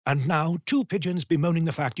And now, two pigeons bemoaning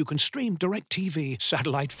the fact you can stream DirecTV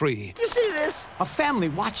satellite-free. You see this? A family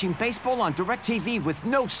watching baseball on DirecTV with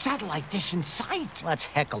no satellite dish in sight. Let's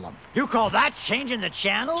heckle them. You call that changing the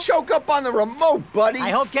channel? Choke up on the remote, buddy. I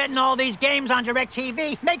hope getting all these games on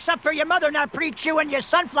DirecTV makes up for your mother not pre-chewing your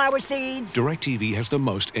sunflower seeds. DirecTV has the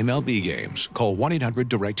most MLB games. Call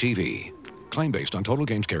 1-800-DirecTV. Claim based on total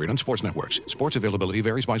games carried on sports networks. Sports availability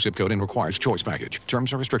varies by zip code and requires choice package.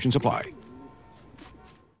 Terms and restrictions apply.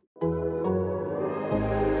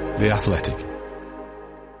 The Athletic.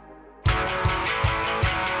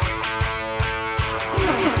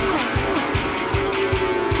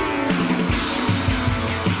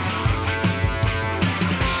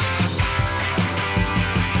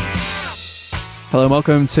 Hello and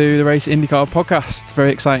welcome to the Race IndyCar podcast.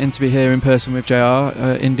 Very exciting to be here in person with JR,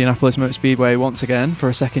 Indianapolis Motor Speedway once again for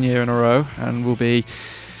a second year in a row, and we'll be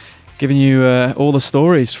giving you all the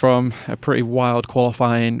stories from a pretty wild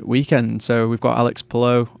qualifying weekend. So we've got Alex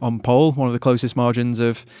Palou on pole, one of the closest margins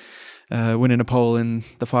of winning a pole in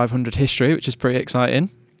the 500 history, which is pretty exciting.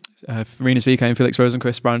 Rinus VeeKay and Felix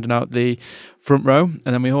Rosenqvist rounding out the front row.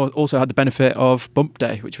 And then we also had the benefit of Bump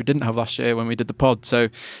Day, which we didn't have last year when we did the pod. So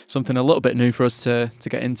something a little bit new for us to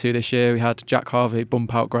get into this year. We had Jack Harvey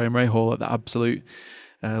bump out Graham Rahal at the absolute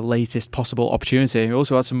latest possible opportunity. We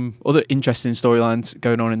also had some other interesting storylines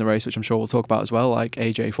going on in the race, which I'm sure we'll talk about as well, like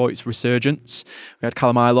AJ Foyt's resurgence. We had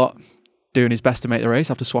Callum Ilott doing his best to make the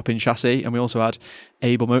race after swapping chassis, and we also had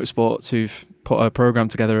Able Motorsports, who've put a program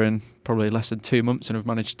together in probably less than 2 months and have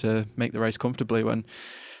managed to make the race comfortably when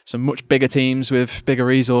some much bigger teams with bigger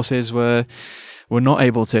resources were not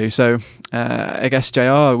able to. So I guess,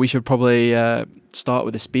 JR, we should probably start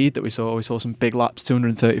with the speed that we saw. We saw some big laps,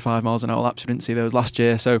 235 miles an hour laps. We didn't see those last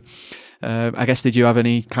year. So I guess, did you have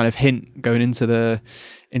any kind of hint going into the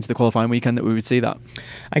qualifying weekend that we would see that?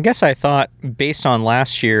 I guess I thought, based on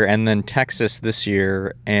last year and then Texas this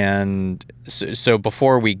year, and so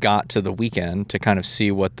before we got to the weekend to kind of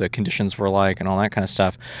see what the conditions were like and all that kind of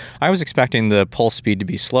stuff, I was expecting the pole speed to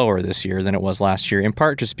be slower this year than it was last year, in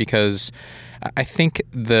part just because I think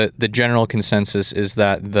the general consensus is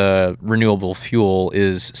that the renewable fuel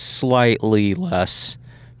is slightly less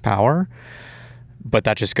power, but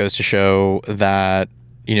that just goes to show that,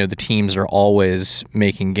 you know, the teams are always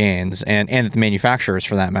making gains, and the manufacturers,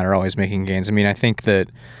 for that matter, are always making gains. I mean, I think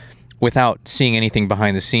that without seeing anything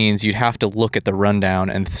behind the scenes, you'd have to look at the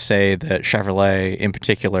rundown and say that Chevrolet in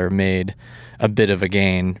particular made a bit of a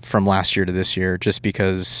gain from last year to this year, just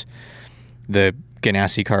because the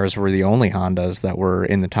Ganassi cars were the only Hondas that were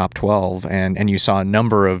in the top 12, and you saw a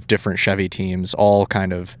number of different Chevy teams all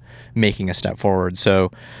kind of making a step forward.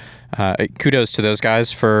 So kudos to those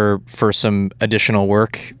guys for some additional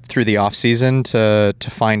work through the off season to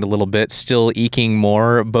find a little bit, still eking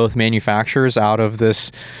more, both manufacturers, out of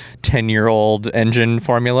this 10-year-old engine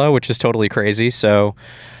formula, which is totally crazy. So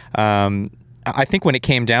I think when it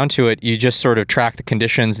came down to it, you just sort of track the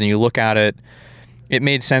conditions and you look at it. It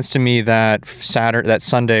made sense to me that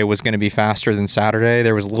Sunday was going to be faster than Saturday.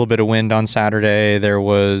 There was a little bit of wind on Saturday. There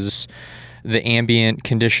was the ambient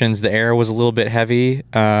conditions. The air was a little bit heavy.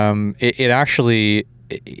 It actually,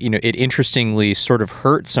 it interestingly sort of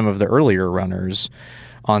hurt some of the earlier runners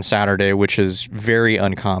on Saturday, which is very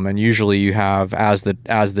uncommon. Usually you have, as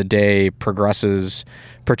the day progresses,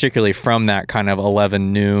 particularly from that kind of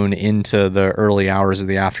 11 noon into the early hours of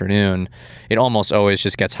the afternoon, it almost always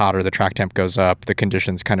just gets hotter. The track temp goes up. The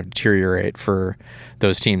conditions kind of deteriorate for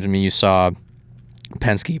those teams. I mean, you saw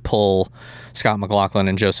Penske pull Scott McLaughlin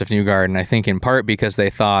and Joseph Newgarden, I think in part because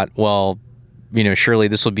they thought, well, surely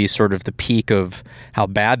this will be sort of the peak of how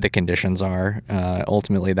bad the conditions are.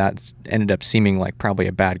 Ultimately, that ended up seeming like probably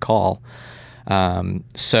a bad call.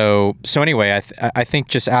 So anyway, I think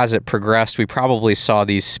just as it progressed, we probably saw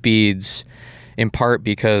these speeds in part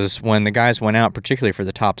because when the guys went out, particularly for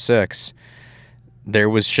the top six, there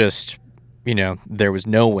was just, there was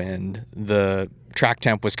no wind. The track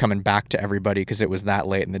temp was coming back to everybody because it was that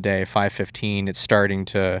late in the day, 5:15. It's starting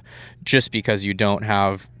to, just because you don't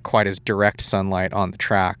have quite as direct sunlight on the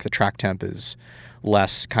track temp is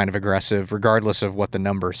less kind of aggressive, regardless of what the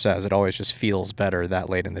number says. It always just feels better that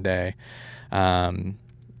late in the day. And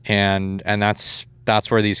that's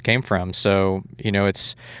where these came from. So,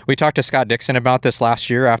 we talked to Scott Dixon about this last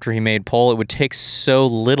year after he made pole. It would take so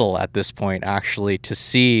little at this point, actually, to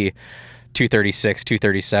see 236,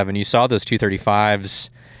 237. You saw those 235s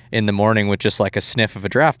in the morning with just like a sniff of a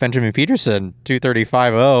draft. Benjamin Peterson,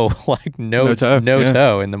 235.0, like no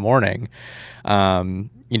toe in the morning.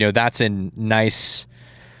 That's a nice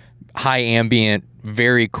high ambient,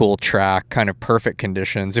 very cool track, kind of perfect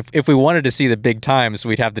conditions. If we wanted to see the big times,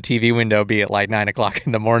 we'd have the TV window be at like 9 o'clock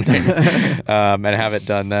in the morning and have it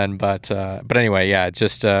done then. But anyway, yeah, it's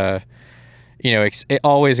just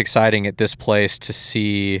always exciting at this place to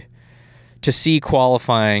see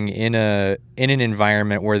qualifying in an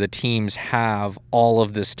environment where the teams have all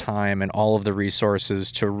of this time and all of the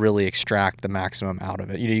resources to really extract the maximum out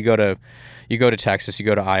of it. You go to Texas, you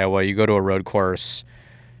go to Iowa, you go to a road course.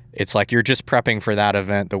 It's like you're just prepping for that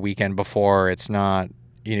event the weekend before. It's not,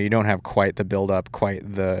 you don't have quite the build up,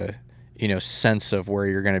 quite the, sense of where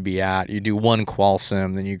you're going to be at. You do one qual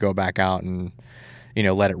sim, then you go back out and,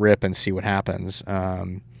 let it rip and see what happens.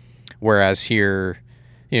 Whereas here,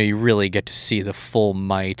 you really get to see the full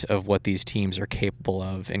might of what these teams are capable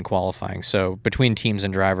of in qualifying. So between teams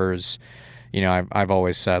and drivers, I've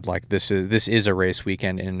always said like this is a race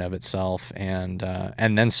weekend in and of itself, and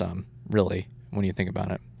then some, really, when you think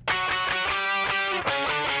about it.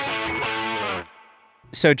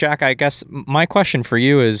 So, Jack, I guess my question for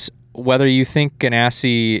you is whether you think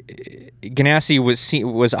Ganassi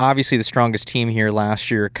was obviously the strongest team here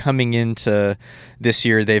last year. Coming into this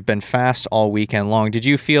year, they've been fast all weekend long. Did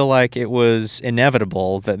you feel like it was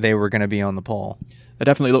inevitable that they were going to be on the pole? They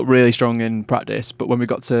definitely looked really strong in practice, but when we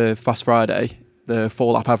got to Fast Friday, the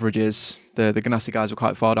 4-lap averages, the Ganassi guys were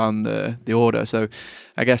quite far down the order. So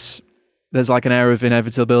I guess there's like an air of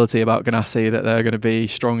inevitability about Ganassi that they're going to be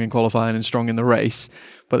strong in qualifying and strong in the race,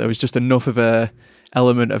 but there was just enough of a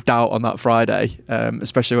element of doubt on that Friday,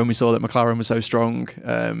 especially when we saw that McLaren was so strong.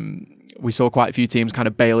 We saw quite a few teams kind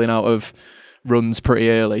of bailing out of runs pretty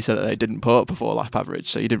early so that they didn't put up a 4-lap average,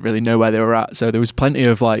 so you didn't really know where they were at. So there was plenty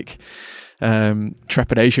of like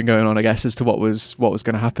trepidation going on, I guess, as to what was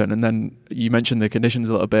going to happen. And then you mentioned the conditions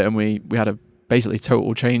a little bit, and we had a basically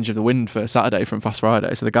total change of the wind for Saturday from Fast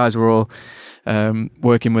Friday. So the guys were all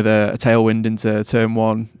working with a tailwind into turn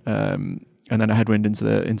 1, and then a headwind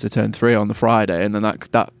into turn 3 on the Friday, and then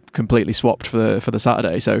that completely swapped for the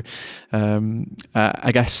Saturday. So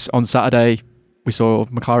I guess on Saturday we saw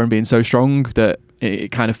McLaren being so strong that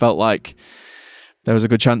it kind of felt like there was a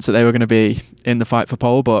good chance that they were going to be in the fight for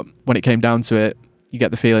pole. But when it came down to it, you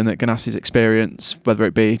get the feeling that Ganassi's experience, whether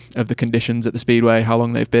it be of the conditions at the speedway, how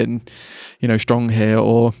long they've been, strong here,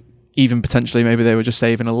 or even potentially maybe they were just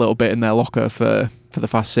saving a little bit in their locker for the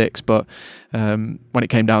Fast 6. But when it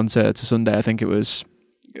came down to Sunday, I think it was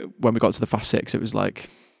when we got to the Fast 6, it was like,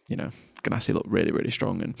 Ganassi looked really, really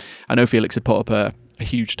strong. And I know Felix had put up a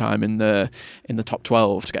huge time in the top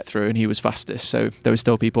 12 to get through, and he was fastest. So there were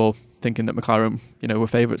still people thinking that McLaren, were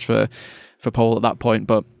favourites for pole at that point.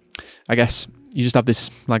 But I guess you just have this,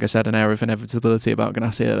 like I said, an air of inevitability about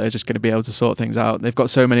Ganassi that they're just going to be able to sort things out. They've got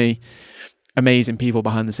so many amazing people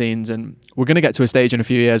behind the scenes, and we're going to get to a stage in a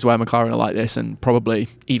few years where McLaren are like this, and probably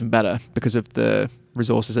even better because of the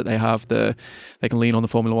resources that they have. They can lean on the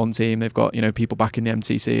Formula One team. They've got people back in the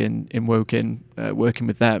MTC in Woking, working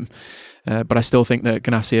with them. But I still think that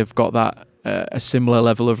Ganassi have got that a similar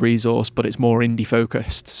level of resource, but it's more Indy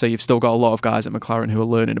focused. So you've still got a lot of guys at McLaren who are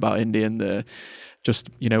learning about Indy and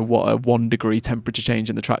what a 1 degree temperature change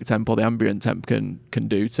in the track temp or the ambient temp can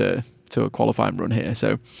do to a qualifying run here.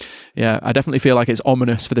 So yeah, I definitely feel like it's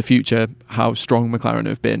ominous for the future how strong McLaren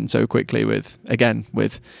have been so quickly with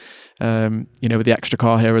the extra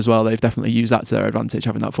car here as well. They've definitely used that to their advantage,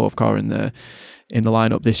 having that 4th car in the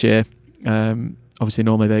lineup this year. Obviously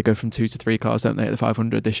normally they go from 2 to 3 cars, don't they, at the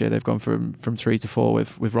 500. This year they've gone from 3 to 4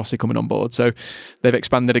 with Rossi coming on board. So they've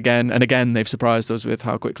expanded again, and again they've surprised us with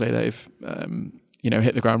how quickly they've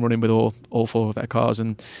hit the ground running with all 4 of their cars.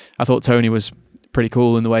 And I thought Tony was pretty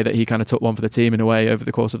cool in the way that he kind of took one for the team in a way over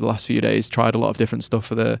the course of the last few days, tried a lot of different stuff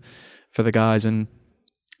for the guys, and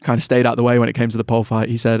kind of stayed out of the way when it came to the pole fight.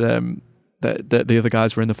 He said that the other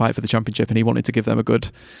guys were in the fight for the championship, and he wanted to give them a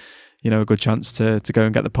good chance to go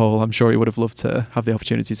and get the pole. I'm sure he would have loved to have the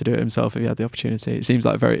opportunity to do it himself if he had the opportunity. It seems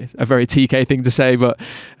like a very TK thing to say, but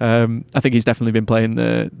I think he's definitely been playing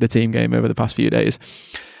the team game over the past few days.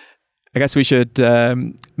 I guess we should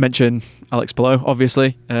mention Alex Palou,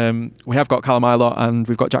 obviously. We have got Callum Ilott and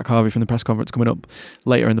we've got Jack Harvey from the press conference coming up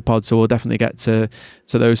later in the pod, so we'll definitely get to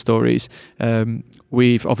those stories.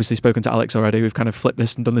 We've obviously spoken to Alex already. We've kind of flipped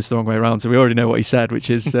this and done this the wrong way around, so we already know what he said, which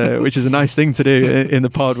is a nice thing to do in the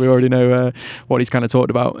pod. We already know what he's kind of talked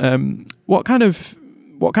about. What kind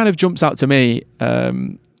of jumps out to me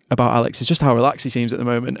about Alex is just how relaxed he seems at the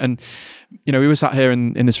moment. And we were sat here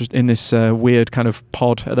in this weird kind of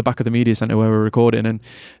pod at the back of the media centre where we're recording,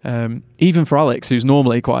 and even for Alex, who's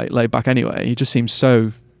normally quite laid back anyway, he just seems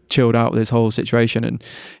so chilled out with this whole situation. And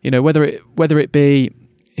whether it be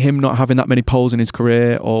him not having that many poles in his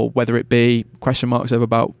career, or whether it be question marks over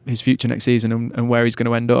about his future next season and where he's going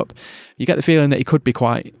to end up, you get the feeling that he could be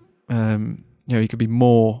quite, he could be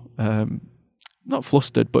more, not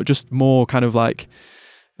flustered, but just more kind of like,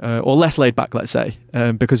 or less laid back, let's say,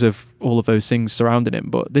 because of all of those things surrounding him.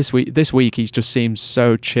 But this week he just seems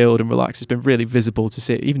so chilled and relaxed. It's been really visible to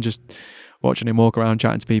see, even just watching him walk around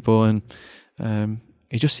chatting to people, and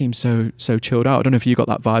he just seems so chilled out. I don't know if you got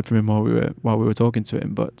that vibe from him while we were talking to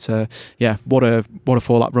him, but what a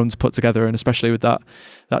 4-lap run to put together, and especially with that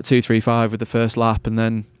 2:35 with the first lap, and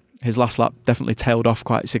then his last lap definitely tailed off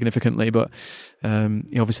quite significantly, but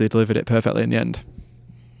he obviously delivered it perfectly in the end.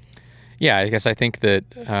 Yeah, I guess I think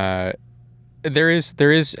that there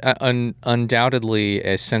is undoubtedly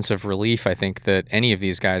a sense of relief, I think, that any of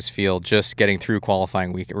these guys feel just getting through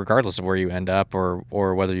qualifying week, regardless of where you end up or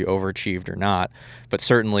whether you overachieved or not. But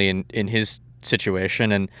certainly in his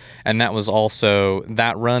situation, and that was also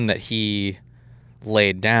that run that he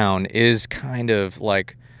laid down is kind of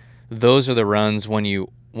like, those are the runs when you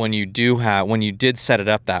did set it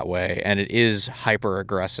up that way, and it is hyper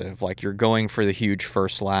aggressive, like you're going for the huge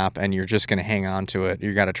first lap and you're just going to hang on to it.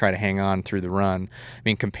 You got to try to hang on through the run. I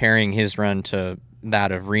mean, comparing his run to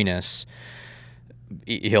that of Renus,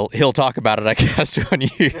 he'll talk about it, I guess, when you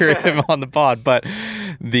hear him on the pod. But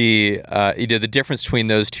the difference between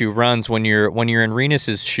those two runs, when you're in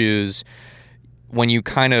Renus's shoes, when you're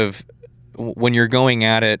going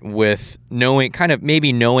at it with knowing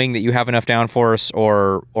that you have enough downforce,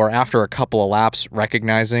 or after a couple of laps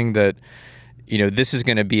recognizing that, this is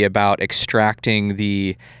going to be about extracting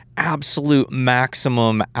the absolute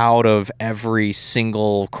maximum out of every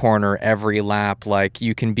single corner, every lap. Like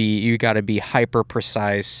you got to be hyper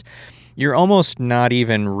precise. You're almost not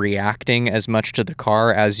even reacting as much to the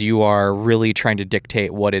car as you are really trying to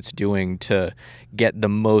dictate what it's doing to get the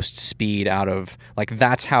most speed out of, like,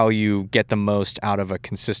 that's how you get the most out of a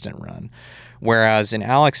consistent run. Whereas in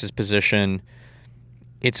Alex's position,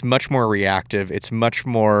 it's much more reactive. It's much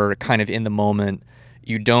more kind of in the moment.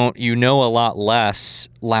 You know a lot less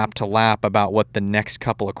lap to lap about what the next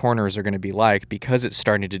couple of corners are going to be like, because it's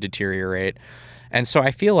starting to deteriorate. And so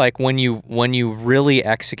I feel like when you really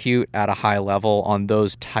execute at a high level on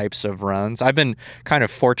those types of runs, I've been kind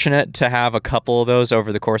of fortunate to have a couple of those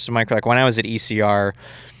over the course of my career. Like when I was at ECR,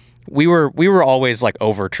 we were always like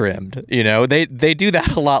over trimmed. They do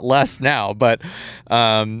that a lot less now, but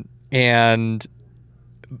and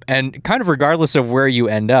kind of regardless of where you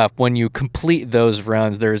end up, when you complete those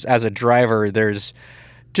runs, as a driver, there's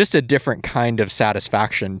just a different kind of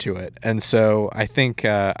satisfaction to it. And so I think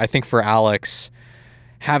for Alex,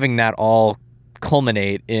 having that all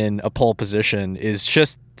culminate in a pole position is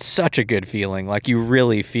just such a good feeling. Like you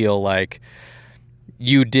really feel like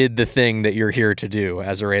you did the thing that you're here to do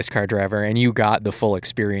as a race car driver, and you got the full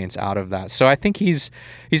experience out of that. So I think he's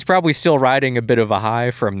probably still riding a bit of a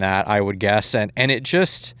high from that, I would guess. And it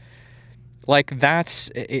just, like,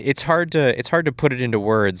 it's hard to put it into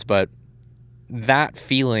words, but that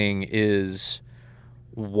feeling is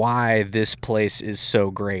why this place is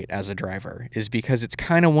so great as a driver, is because it's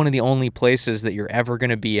kind of one of the only places that you're ever going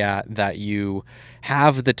to be at that you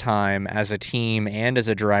have the time as a team and as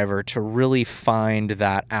a driver to really find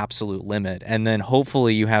that absolute limit. And then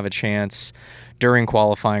hopefully you have a chance during a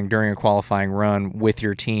qualifying run with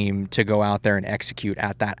your team to go out there and execute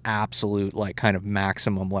at that absolute, like, kind of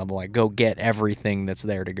maximum level, like go get everything that's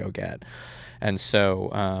there to go get. And so,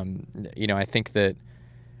 I think that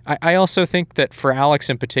I also think that for Alex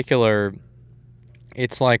in particular,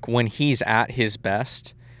 it's like when he's at his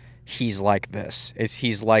best, he's like this.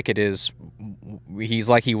 He's like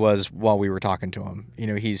he was while we were talking to him.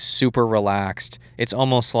 He's super relaxed. It's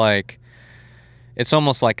almost like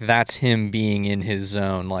that's him being in his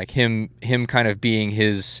zone. Like him kind of being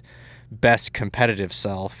his best competitive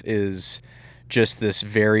self is just this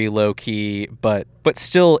very low key, but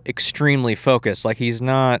still extremely focused. Like he's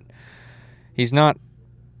not.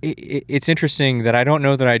 It's interesting that I don't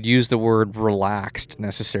know that I'd use the word relaxed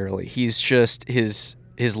necessarily. He's just, his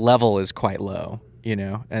level is quite low,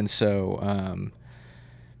 and so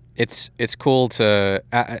it's cool to,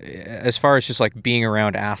 as far as just like being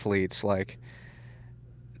around athletes, like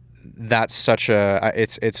that's such a,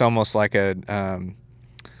 it's almost like a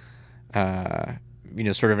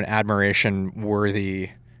sort of an admiration worthy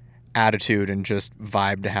attitude and just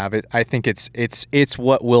vibe to have. It. I think it's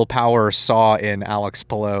what Will Power saw in Alex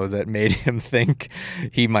Palou that made him think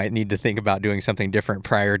he might need to think about doing something different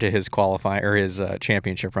prior to his qualifying or his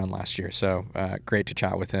championship run last year. So great to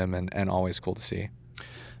chat with him and always cool to see.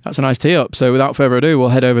 That's a nice tee up. So without further ado, we'll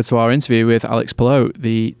head over to our interview with Alex Palou,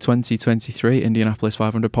 the 2023 Indianapolis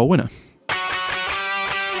 500 pole winner.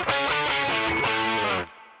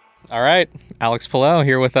 All right, Alex Palou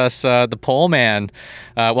here with us, the pole man.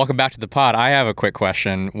 Welcome back to the pod. I have a quick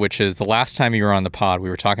question, which is the last time you were on the pod, we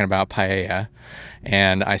were talking about paella,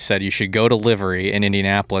 and I said you should go to Livery in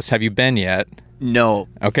Indianapolis. Have you been yet? No.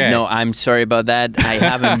 Okay. No, I'm sorry about that. I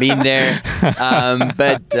haven't been there.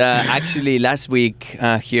 But actually, last week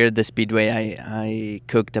here at the Speedway, I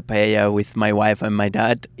cooked a paella with my wife and my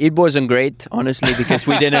dad. It wasn't great, honestly, because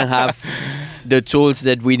we didn't have the tools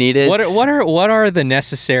that we needed. What are the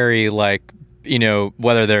necessary, like, you know,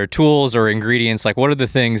 whether they're tools or ingredients, like what are the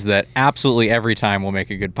things that absolutely every time will make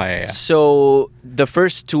a good paella? So the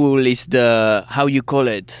first tool is how you call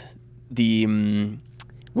it?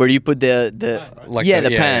 Where you put the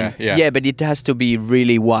pan. Yeah. But it has to be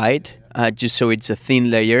really wide, just so it's a thin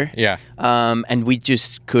layer. Yeah. And we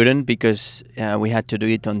just couldn't because we had to do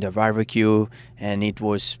it on the barbecue, and it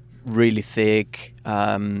was really thick.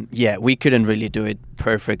 We couldn't really do it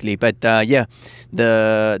perfectly. But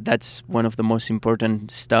that's one of the most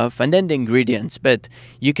important stuff. And then the ingredients. But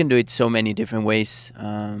you can do it so many different ways: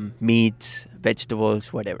 meat,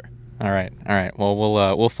 vegetables, whatever. All right. Well,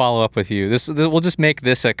 we'll follow up with you. We'll just make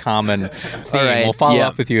this a common theme. All right, we'll follow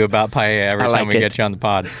up with you about paella every time we get you on the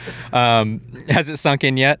pod. Has it sunk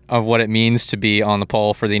in yet of what it means to be on the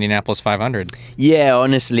pole for the Indianapolis 500? Yeah,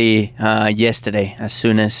 honestly, yesterday, as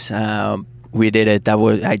soon as we did it,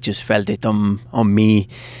 I just felt it on me.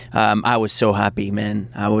 I was so happy, man.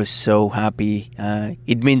 I was so happy.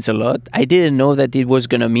 It means a lot. I didn't know that it was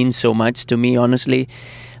gonna mean so much to me, honestly.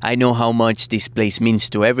 I know how much this place means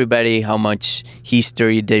to everybody, how much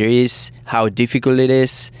history there is, how difficult it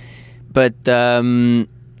is. But I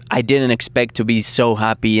didn't expect to be so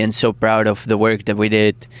happy and so proud of the work that we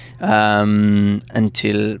did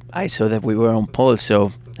until I saw that we were on pole.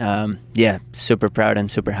 So, super proud and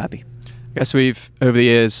super happy. I guess over the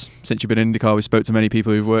years, since you've been in IndyCar, we spoke to many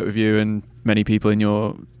people who've worked with you and many people in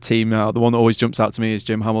your team now. The one that always jumps out to me is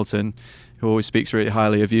Jim Hamilton, who always speaks really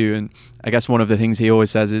highly of you. And I guess one of the things he always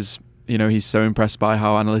says is, you know, he's so impressed by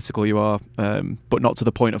how analytical you are, but not to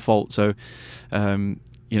the point of fault. So, you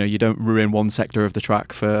know, you don't ruin one sector of the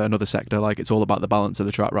track for another sector. Like, it's all about the balance of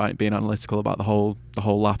the track, right? Being analytical about the whole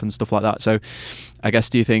lap and stuff like that. So I guess,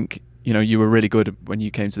 do you think, you know, you were really good when you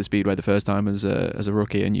came to the Speedway the first time as a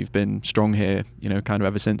rookie, and you've been strong here, you know, kind of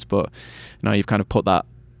ever since, but now you've kind of put that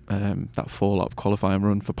 4-lap qualifying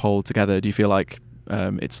run for pole together. Do you feel like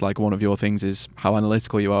it's like one of your things is how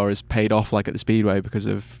analytical you are is paid off, like at the Speedway, because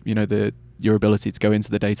of, you know, your ability to go into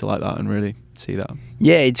the data like that and really see that?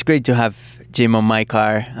 Yeah, it's great to have Jim on my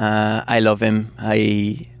car. I love him.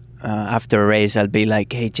 After a race, I'll be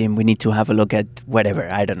like, hey, Jim, we need to have a look at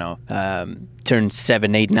whatever, I don't know, turn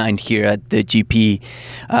 7, 8, 9 here at the GP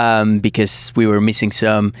because we were missing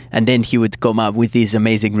some. And then he would come up with this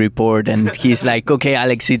amazing report and he's like, okay,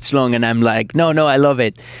 Alex, it's long. And I'm like, no, I love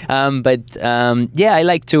it. I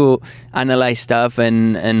like to analyze stuff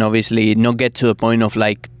and obviously not get to the point of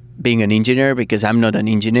like being an engineer, because I'm not an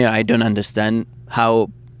engineer. I don't understand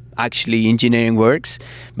how actually engineering works,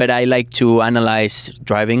 but I like to analyze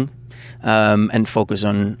driving and focus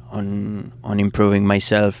on improving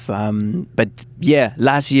myself.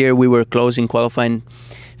 Last year we were close in qualifying,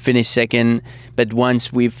 finished second, but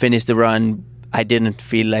once we finished the run, I didn't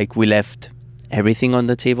feel like we left everything on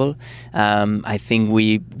the table. I think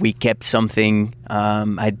we kept something.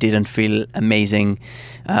 I didn't feel amazing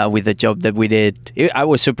with the job that we did. I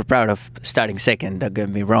was super proud of starting second, don't get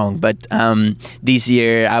me wrong, but this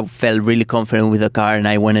year I felt really confident with the car and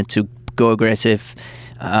I wanted to go aggressive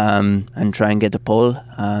and try and get the pole.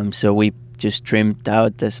 So we just trimmed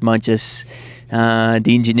out as much as the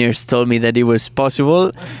engineers told me that it was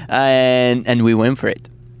possible, and we went for it.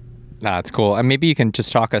 That's cool. And maybe you can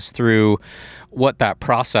just talk us through what that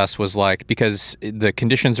process was like, because the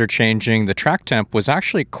conditions are changing. The track temp was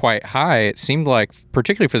actually quite high. It seemed like,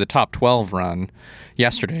 particularly for the top 12 run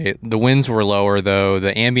yesterday. The winds were lower, though.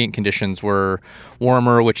 The ambient conditions were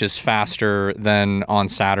warmer, which is faster than on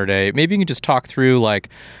Saturday. Maybe you can just talk through like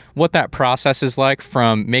what that process is like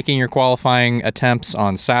from making your qualifying attempts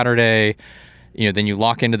on Saturday. You know, then you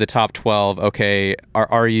lock into the top 12. Okay,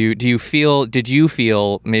 did you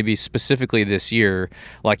feel maybe specifically this year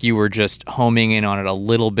like you were just homing in on it a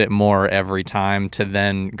little bit more every time to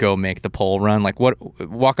then go make the pole run? Like,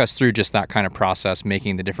 walk us through just that kind of process,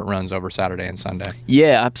 making the different runs over Saturday and Sunday.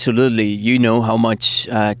 Yeah, absolutely. You know how much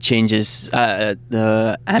changes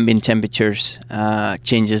the ambient temperatures,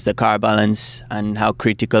 changes the car balance, and how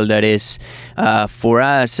critical that is. For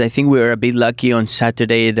us, I think we were a bit lucky on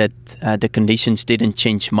Saturday that the conditions conditions didn't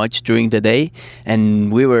change much during the day,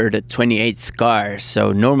 and we were the 28th car,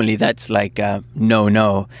 so normally that's like a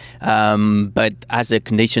no. But as the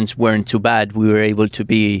conditions weren't too bad, we were able to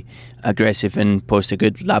be aggressive and post a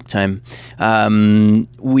good lap time.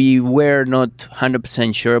 We were not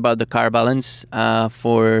 100% sure about the car balance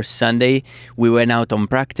for Sunday. We went out on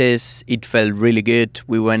practice. It felt really good.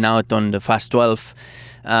 We went out on the Fast 12.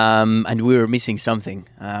 And we were missing something.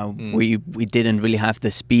 We didn't really have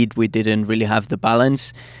the speed. We didn't really have the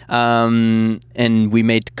balance. And we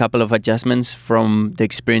made a couple of adjustments from the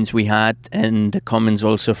experience we had and the comments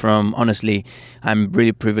also from, honestly, I'm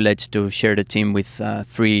really privileged to share the team with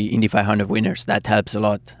 3 Indy 500 winners. That helps a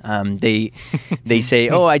lot. They say,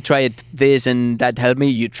 oh, I tried this and that helped me.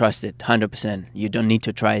 You trust it 100%. You don't need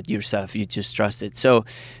to try it yourself. You just trust it. So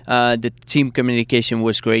the team communication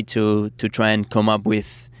was great to try and come up with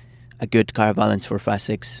a good car balance for Fast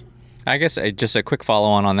 6. I guess just a quick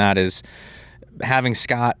follow-on on that is having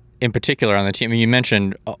Scott in particular on the team. I mean, you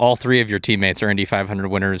mentioned all 3 of your teammates are Indy 500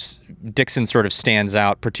 winners. Dixon sort of stands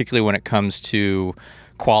out, particularly when it comes to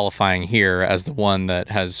qualifying here as the one that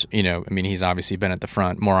has, he's obviously been at the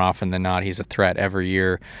front more often than not. He's a threat every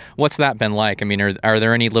year. What's that been like? I mean, are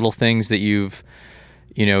there any little things that you've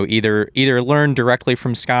either learn directly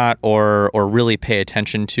from Scott or really pay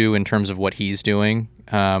attention to in terms of what he's doing,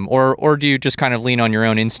 or do you just kind of lean on your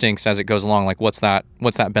own instincts as it goes along? Like, what's that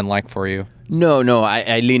been like for you? No,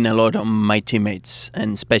 I lean a lot on my teammates,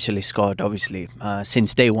 and especially Scott, obviously,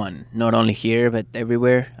 since day one. Not only here but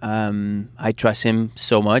everywhere. I trust him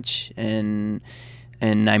so much, and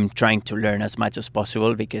I'm trying to learn as much as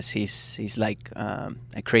possible because he's like a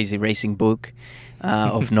crazy racing book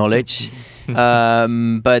of knowledge.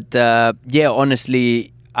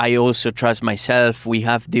 Honestly, I also trust myself. We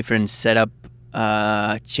have different setup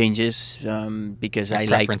changes because I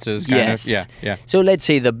like preferences. Yeah. So let's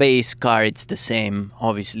say the base car, it's the same,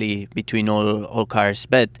 obviously, between all cars,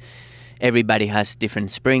 but everybody has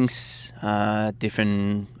different springs,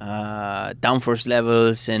 different downforce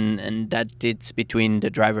levels, and that it's between the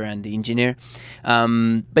driver and the engineer.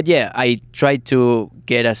 I try to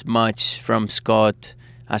get as much from Scott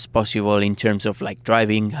as possible in terms of like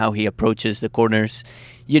driving, how he approaches the corners.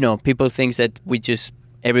 People think that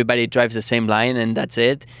everybody drives the same line and that's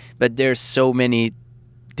it, but there's so many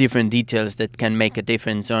different details that can make a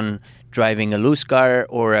difference on driving a loose car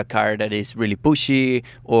or a car that is really pushy,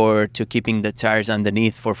 or to keeping the tires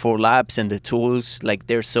underneath for 4 laps and the tools. Like,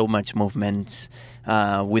 there's so much movement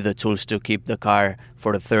with the tools to keep the car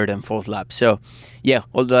for the 3rd and 4th lap. So yeah,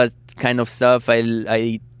 all that kind of stuff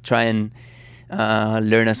I try and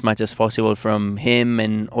learn as much as possible from him,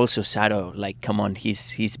 and also Sato. Like, come on,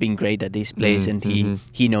 he's been great at this place, and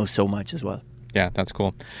he knows so much as well. Yeah, that's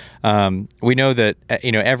cool. We know that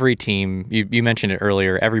every team, you mentioned it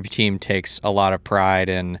earlier, every team takes a lot of pride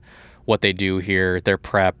in what they do here. Their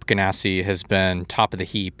prep, Ganassi has been top of the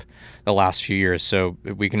heap the last few years, so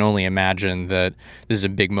we can only imagine that this is a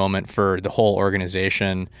big moment for the whole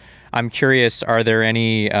organization. I'm curious, are there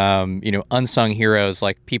any unsung heroes,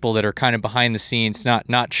 like people that are kind of behind the scenes,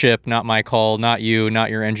 not Chip, not Michael, not you, not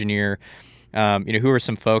your engineer? Who are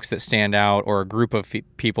some folks that stand out, or a group of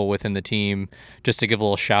people within the team, just to give a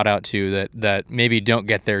little shout out to that maybe don't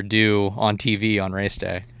get their due on TV on race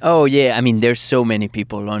day? Oh yeah, I mean, there's so many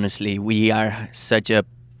people. Honestly, we are such a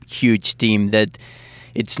huge team that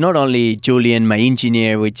it's not only Julian, my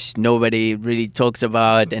engineer, which nobody really talks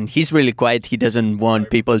about, and he's really quiet. He doesn't want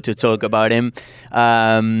people to talk about him,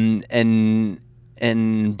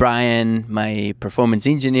 and Brian, my performance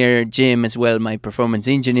engineer, Jim as well, my performance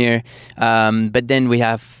engineer. But then we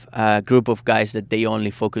have a group of guys that they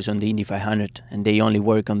only focus on the Indy 500 and they only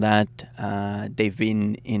work on that. They've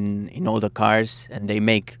been in all the cars and they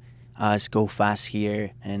make us go fast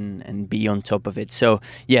here and be on top of it. So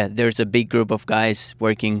yeah, there's a big group of guys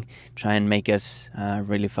working, try and make us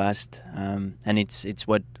really fast. And it's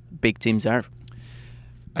what big teams are.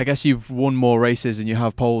 I guess you've won more races and you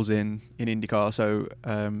have poles in IndyCar, so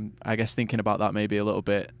I guess thinking about that maybe a little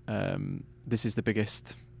bit, this is the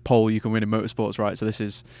biggest pole you can win in motorsports, right? So this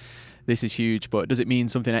is huge, but does it mean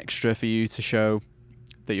something extra for you to show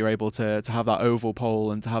that you're able to have that oval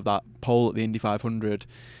pole and to have that pole at the Indy 500,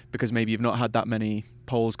 because maybe you've not had that many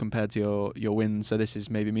poles compared to your wins. So this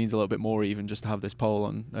maybe means a little bit more even just to have this pole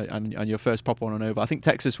on and your first proper one on over. I think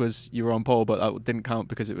Texas you were on pole, but that didn't count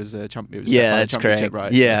because it was a championship. That's correct.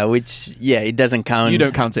 Right? Yeah, so. it doesn't count. You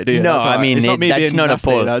don't count it, do you? No, I mean, it's not me that's being not nasty,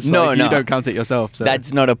 a pole. That's no. You don't count it yourself. So.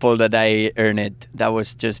 That's not a pole that I earned it. That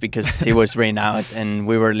was just because it was rain out and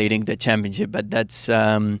we were leading the championship. But that's,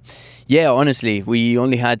 honestly, we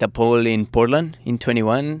only had a pole in Portland in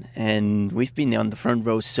 21, and we've been on the front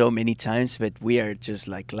row so many times, but we are just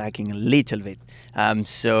like lacking a little bit.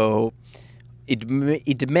 So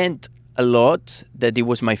it meant a lot that it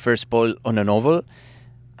was my first pole on an oval,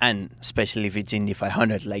 and especially if it's Indy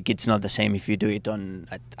 500. Like, it's not the same if you do it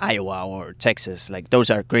at Iowa or Texas. Like, those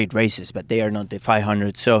are great races, but they are not the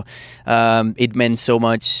 500. So it meant so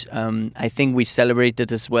much. I think we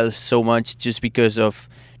celebrated as well so much just because of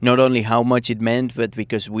not only how much it meant, but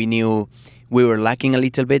because we knew we were lacking a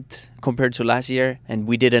little bit compared to last year, and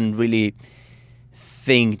we didn't really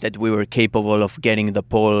think that we were capable of getting the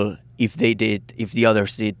pole if the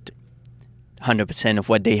others did 100% of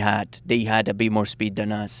what they had. They had a bit more speed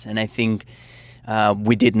than us, and I think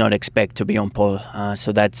we did not expect to be on pole.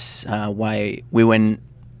 So that's why we went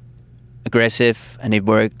aggressive, and it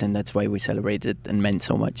worked, and that's why we celebrated and meant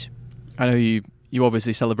so much. I know you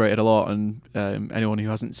obviously celebrated a lot, and anyone who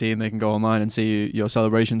hasn't seen, they can go online and see your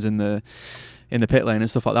celebrations in the pit lane and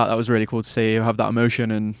stuff like that. That was really cool to see you have that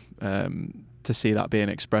emotion and to see that being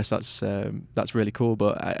expressed. That's really cool.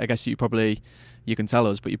 But I guess you can tell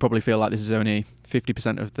us, but you probably feel like this is only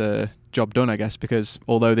 50% of the job done, I guess, because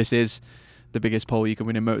although this is the biggest pole you can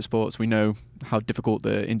win in motorsports, we know how difficult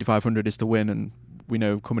the Indy 500 is to win, and we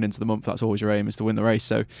know coming into the month that's always your aim, is to win the race.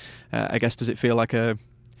 So I guess, does it feel like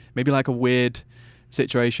maybe like a weird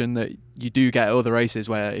situation that you do get at other races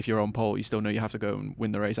where if you're on pole you still know you have to go and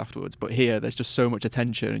win the race afterwards, but here there's just so much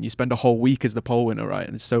attention and you spend a whole week as the pole winner, right?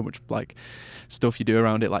 And there's so much like stuff you do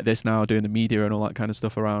around it, like this now, doing the media and all that kind of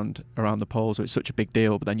stuff around the pole, so it's such a big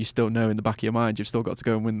deal, but then you still know in the back of your mind you've still got to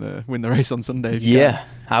go and win the race on Sunday.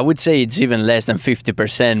 I would say it's even less than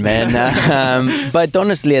 50%, man. But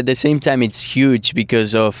honestly, at the same time, it's huge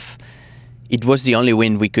because it was the only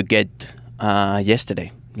win we could get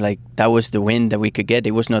yesterday. Like, that was the win that we could get.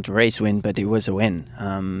 It was not a race win, but it was a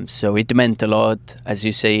win. So it meant a lot. As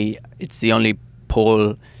you say, it's the only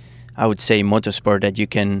pole, I would say, motorsport that you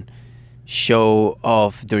can show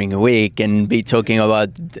off during a week and be talking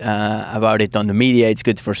about it on the media. It's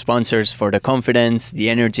good for sponsors, for the confidence, the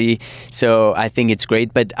energy. So I think it's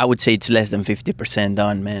great, but I would say it's less than 50%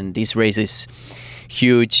 done, man. This race is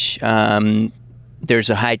huge. There's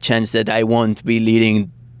a high chance that I won't be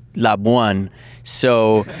leading lap 1.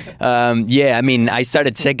 So I mean, I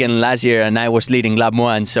started second last year and I was leading lap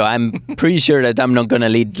 1, so I'm pretty sure that I'm not gonna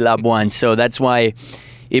lead lap 1. So that's why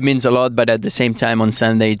it means a lot, but at the same time on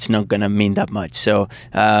Sunday it's not gonna mean that much. So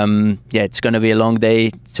it's gonna be a long day,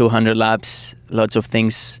 200 laps, lots of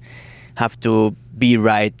things have to be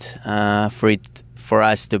right for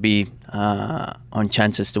us to be on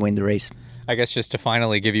chances to win the race. I guess just to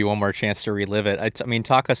finally give you one more chance to relive it. I mean,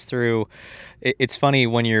 talk us through. It's funny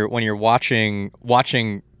when you're watching,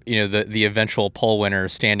 the eventual pole winner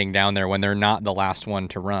standing down there when they're not the last one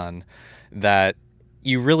to run, that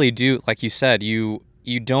you really do, like you said, you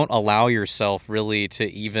don't allow yourself really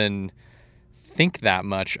to even think that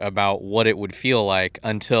much about what it would feel like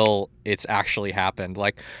until it's actually happened.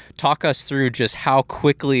 Like, talk us through just how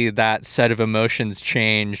quickly that set of emotions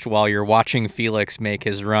changed while you're watching Felix make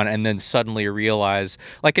his run, and then suddenly realize,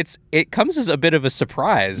 like, it comes as a bit of a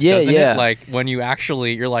surprise, doesn't it? Like, when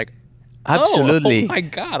you're like, absolutely. Oh my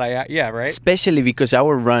God. Right? Especially because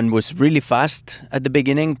our run was really fast at the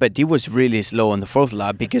beginning, but it was really slow on the 4th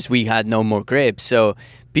lap because we had no more grip. So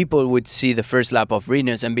people would see the first lap of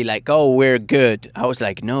Renus and be like, oh, we're good. I was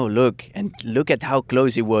like, no, look at how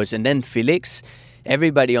close it was. And then Felix,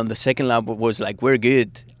 everybody on the 2nd lap was like, we're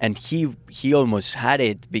good. And he almost had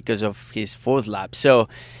it because of his 4th lap. So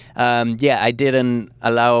I didn't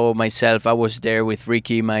allow myself. I was there with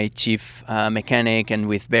Ricky, my chief mechanic, and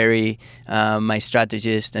with Barry, my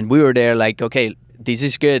strategist. And we were there like, okay, this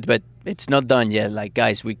is good, but it's not done yet. Like,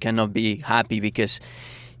 guys, we cannot be happy because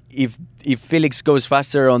if Felix goes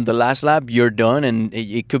faster on the last lap, you're done, and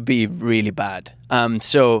it could be really bad.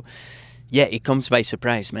 It comes by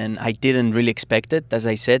surprise, man. I didn't really expect it. As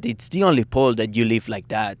I said, it's the only pole that you leave like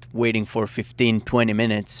that, waiting for 15, 20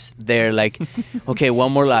 minutes. They're like, okay,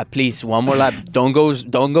 one more lap, please, one more lap. Don't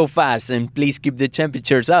go fast, and please keep the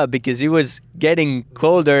temperatures up, because it was getting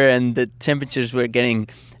colder and the temperatures were getting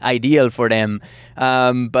ideal for them.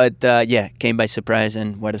 Came by surprise,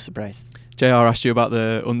 and what a surprise. JR asked you about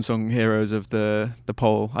the unsung heroes of the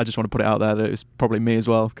poll. I just want to put it out there that it was probably me as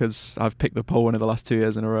well, because I've picked the poll winner the last 2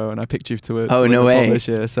 years in a row, and I picked you to win the poll this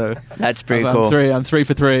year. So that's pretty cool. I'm 3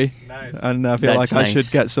 for 3. Nice. And I feel That's like I nice.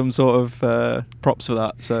 should get some sort of props for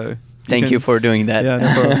that. So Thank you for doing that. Yeah,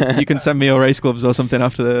 no problem. You can send me your race gloves or something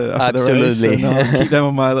after the race. Absolutely. And I'll keep them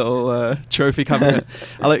on my little trophy cabinet.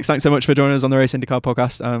 Alex, thanks so much for joining us on the Race IndyCar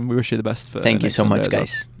podcast, and we wish you the best for Thank you next so Sunday much, as well.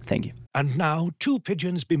 guys. Thank you. And now, two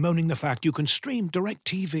pigeons bemoaning the fact you can stream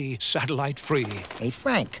DirecTV satellite-free. Hey,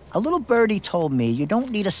 Frank, a little birdie told me you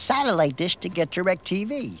don't need a satellite dish to get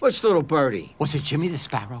DirecTV. What's little birdie? Was it Jimmy the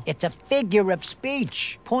Sparrow? It's a figure of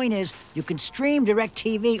speech. Point is, you can stream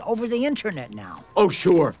DirecTV over the internet now. Oh,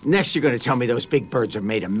 sure. Next you're gonna tell me those big birds are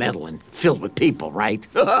made of metal and filled with people, right?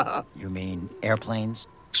 You mean airplanes?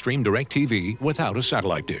 Stream DirecTV without a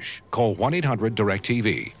satellite dish. Call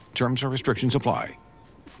 1-800-DirecTV. Terms and restrictions apply.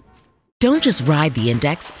 Don't just ride the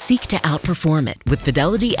index, seek to outperform it with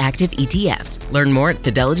Fidelity Active ETFs. Learn more at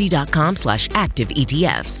fidelity.com/active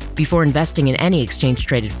ETFs. Before investing in any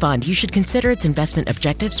exchange-traded fund, you should consider its investment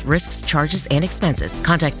objectives, risks, charges, and expenses.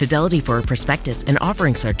 Contact Fidelity for a prospectus, an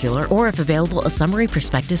offering circular, or if available, a summary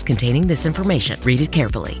prospectus containing this information. Read it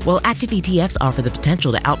carefully. While active ETFs offer the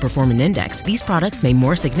potential to outperform an index, these products may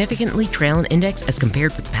more significantly trail an index as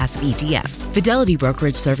compared with passive ETFs. Fidelity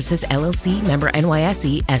Brokerage Services, LLC, member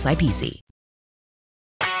NYSE, SIPC.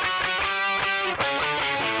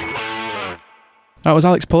 That was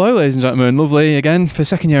Alex Palou, ladies and gentlemen. Lovely again for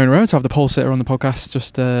second year in a row to have the pole sitter on the podcast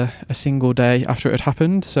just a single day after it had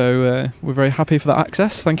happened. So we're very happy for that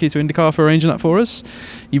access. Thank you to IndyCar for arranging that for us.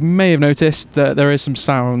 You may have noticed that there is some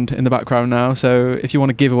sound in the background now. So if you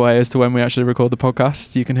want a giveaway as to when we actually record the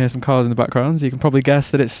podcast, you can hear some cars in the background. So you can probably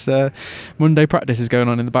guess that it's Monday practice is going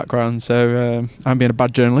on in the background. So I'm being a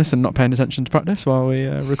bad journalist and not paying attention to practice while we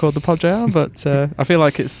record the pod, JR. But I feel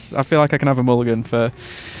like I can have a mulligan for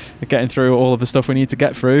getting through all of the stuff we need to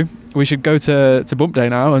get through. We should go to Bump Day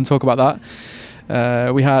now and talk about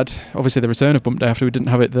that. We had obviously the return of Bump Day after we didn't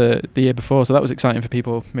have it the year before, so that was exciting for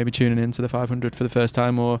people maybe tuning into the 500 for the first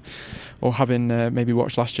time or having maybe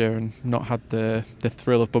watched last year and not had the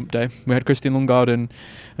thrill of Bump Day. We had Christian Lundgaard and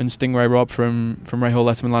Stingray Robb from Rahal,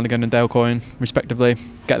 Letterman, Lanigan and Dale Coyne respectively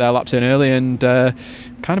get their laps in early and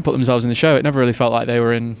kind of put themselves in the show. It never really felt like they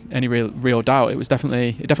were in any real doubt. It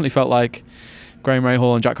definitely felt like Graham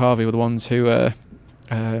Rahal and Jack Harvey were the ones who were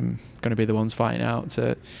going to be the ones fighting out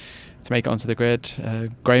to make it onto the grid.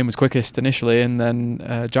 Graham was quickest initially, and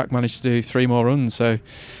then Jack managed to do 3 more runs. So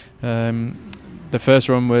the first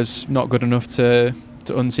run was not good enough to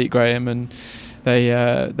unseat Graham, and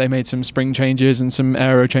they made some spring changes and some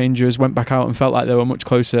aero changes, went back out and felt like they were much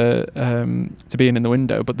closer to being in the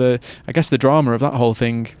window. But I guess the drama of that whole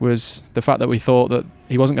thing was the fact that we thought that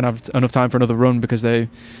he wasn't going to have enough time for another run because they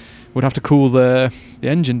would have to cool the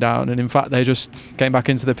engine down, and in fact they just came back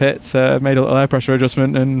into the pits, made a little air pressure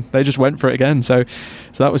adjustment, and they just went for it again. So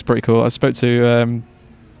that was pretty cool. I spoke to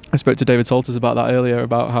David Salters about that earlier,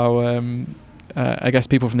 about how I guess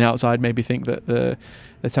people from the outside maybe think that the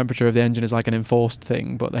temperature of the engine is like an enforced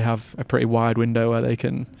thing, but they have a pretty wide window where they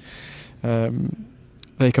can run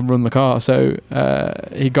the car. So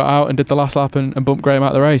he got out and did the last lap and bumped Graham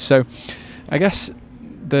out of the race. So I guess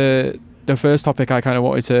the first topic I kind of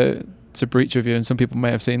wanted to breach with you, and some people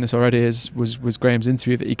may have seen this already, was Graham's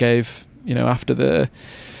interview that he gave, after the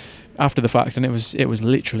fact, and it was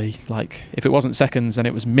literally like, if it wasn't seconds, then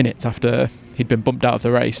it was minutes after he'd been bumped out of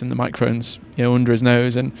the race and the microphone's under his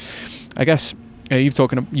nose. And I guess you've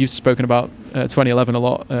spoken about 2011 a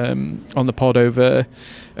lot on the pod over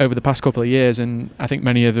the past couple of years, and I think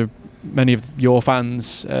many of your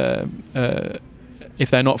fans, if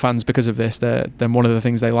they're not fans because of this, then one of the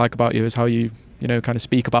things they like about you is how you kind of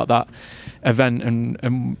speak about that event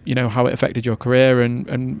and how it affected your career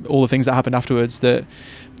and all the things that happened afterwards that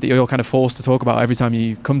you're kind of forced to talk about every time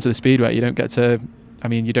you come to the speedway. You don't get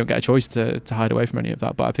a choice to hide away from any of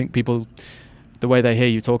that. But I think people, the way they hear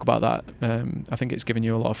you talk about that, I think it's given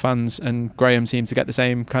you a lot of fans. And Graham seemed to get the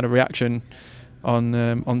same kind of reaction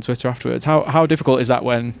on Twitter afterwards. How difficult is that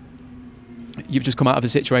when you've just come out of a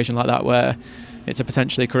situation like that where it's a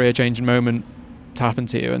potentially career-changing moment to happen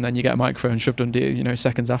to you, and then you get a microphone shoved under you,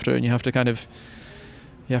 seconds after, and you have to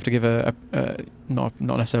give a not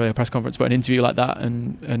necessarily a press conference, but an interview like that,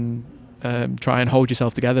 and try and hold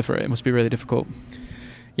yourself together for it. It must be really difficult.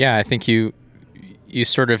 Yeah, I think you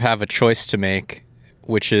sort of have a choice to make,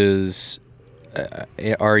 which is,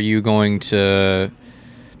 are you going to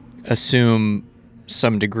assume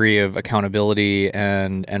some degree of accountability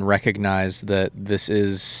and recognize that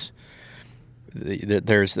there's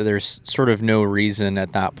sort of no reason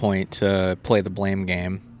at that point to play the blame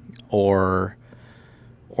game, or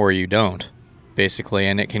you don't, basically,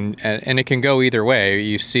 and it can go either way.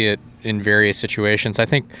 You see it in various situations. I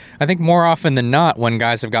think more often than not, when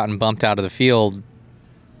guys have gotten bumped out of the field,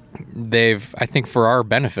 I think for our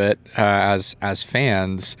benefit as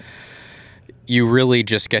fans, you really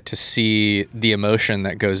just get to see the emotion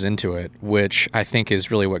that goes into it, which I think is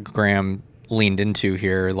really what Graham leaned into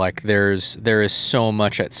here. Like there is so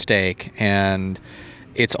much at stake, and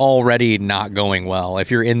it's already not going well.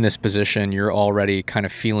 If you're in this position, you're already kind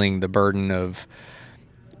of feeling the burden of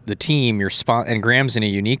the team, your spot, and Graham's in a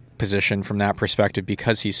unique position from that perspective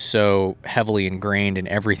because he's so heavily ingrained in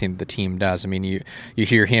everything the team does. I mean, you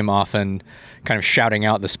hear him often kind of shouting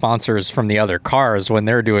out the sponsors from the other cars when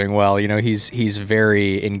they're doing well. You know, he's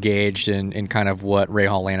very engaged in kind of what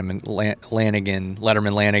Rahal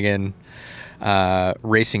Letterman Lanigan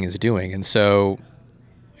racing is doing. And so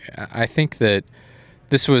I think that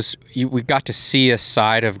we got to see a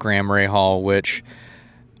side of Graham Rahal, which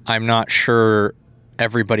I'm not sure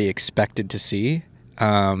everybody expected to see,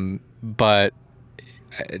 but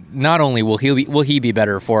not only will he be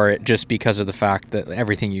better for it just because of the fact that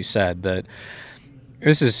everything you said, that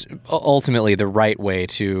this is ultimately the right way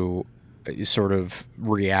to sort of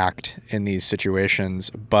react in these situations,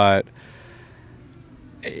 but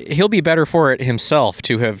he'll be better for it himself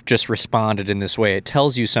to have just responded in this way. It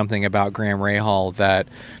tells you something about Graham Rahal that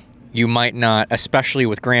you might not, especially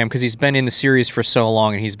with Graham, because he's been in the series for so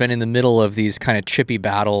long and he's been in the middle of these kind of chippy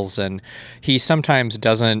battles, and he sometimes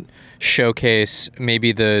doesn't showcase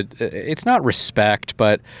maybe it's not respect,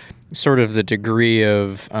 but sort of the degree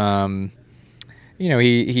of,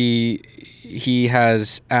 he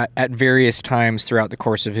has at various times throughout the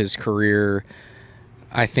course of his career,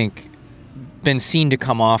 I think, been seen to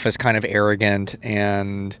come off as kind of arrogant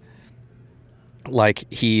and like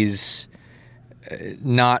he's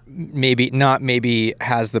not maybe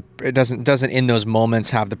has doesn't in those moments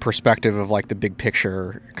have the perspective of like the big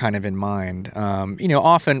picture kind of in mind.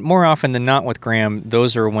 More often than not with Graham,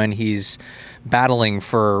 those are when he's battling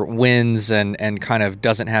for wins and kind of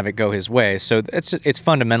doesn't have it go his way. So it's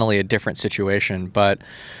fundamentally a different situation, but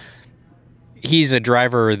he's a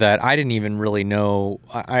driver that I didn't even really know.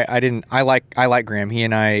 I like Graham. He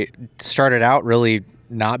and I started out really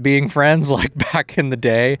not being friends like back in the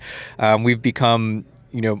day. We've become,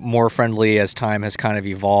 more friendly as time has kind of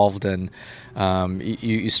evolved, and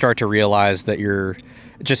you start to realize that you're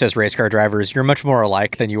just as race car drivers, you're much more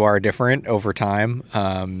alike than you are different over time.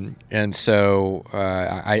 And so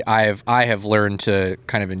I have learned to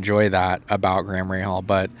kind of enjoy that about Graham Rahal,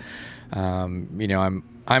 but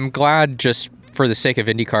I'm glad just for the sake of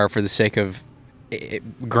IndyCar, for the sake of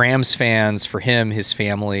Graham's fans, for him, his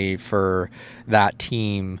family, for that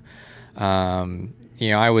team.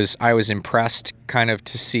 I was impressed kind of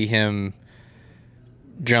to see him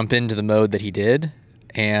jump into the mode that he did.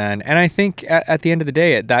 And I think at the end of the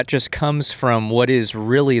day, that just comes from what is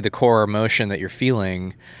really the core emotion that you're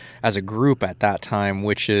feeling as a group at that time,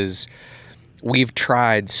 which is we've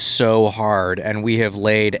tried so hard and we have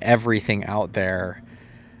laid everything out there,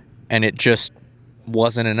 and it just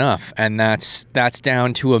wasn't enough. And that's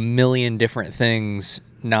down to a million different things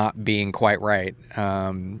not being quite right,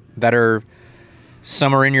 that are,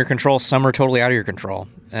 some are in your control, some are totally out of your control.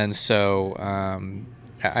 And so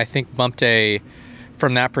I think Bump Day,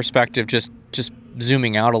 from that perspective, just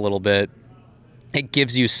zooming out a little bit, it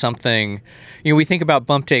gives you something. We think about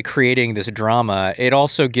Bump Day creating this drama. It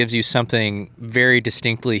also gives you something very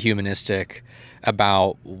distinctly humanistic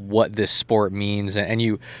about what this sport means. And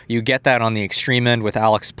you get that on the extreme end with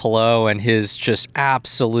Alex Palou and his just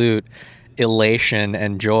absolute elation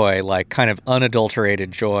and joy, like kind of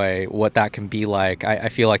unadulterated joy, what that can be like. I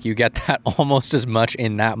feel like you get that almost as much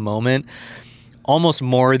in that moment, almost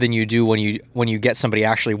more than you do when you get somebody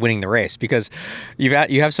actually winning the race, because you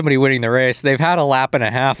have somebody winning the race, they've had a lap and a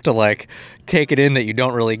half to like take it in that you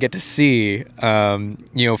don't really get to see.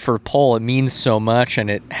 For pole, it means so much, and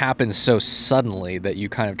it happens so suddenly that you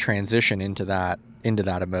kind of transition into that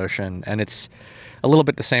emotion. And it's a little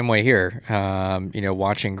bit the same way here.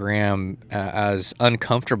 Watching Graham, as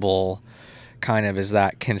uncomfortable kind of as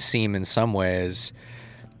that can seem in some ways,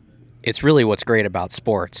 it's really what's great about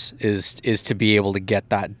sports is to be able to get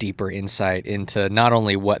that deeper insight into not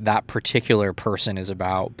only what that particular person is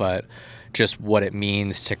about, but just what it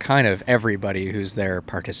means to kind of everybody who's there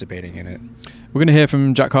participating in it. We're going to hear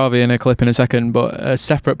from Jack Harvey in a clip in a second, but a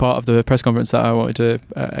separate part of the press conference that I wanted to,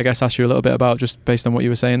 ask you a little bit about, just based on what you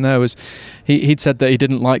were saying there, was he'd said that he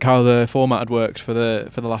didn't like how the format had worked for the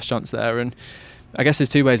last chance there. And I guess there's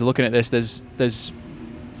two ways of looking at this. There's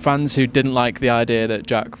fans who didn't like the idea that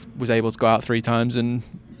Jack was able to go out three times and,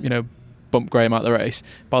 bumped Graham out of the race.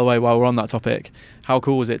 By the way, while we're on that topic, how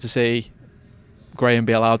cool was it to see Graham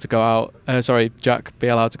be allowed to go out, Jack be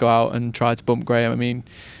allowed to go out and try to bump Graham? I mean,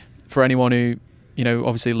 for anyone who,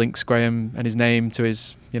 obviously links Graham and his name to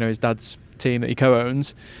his dad's team that he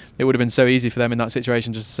co-owns, it would have been so easy for them in that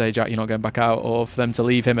situation just to say, Jack, you're not going back out, or for them to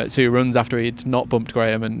leave him at 2 runs after he'd not bumped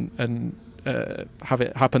Graham and have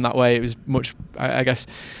it happen that way. It was much, I guess,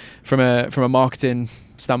 from a marketing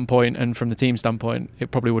standpoint and from the team standpoint,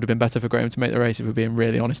 it probably would have been better for Graham to make the race if we're being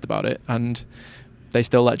really honest about it. And they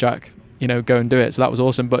still let Jack, go and do it. So that was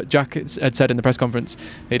awesome. But Jack had said in the press conference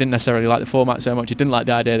he didn't necessarily like the format so much. He didn't like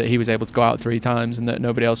the idea that he was able to go out 3 times and that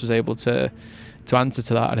nobody else was able to answer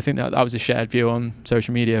to that. And I think that was a shared view on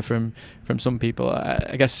social media from some people.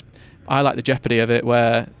 I guess I like the jeopardy of it,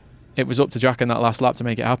 where it was up to Jack in that last lap to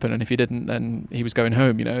make it happen, and if he didn't, then he was going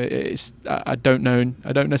home. I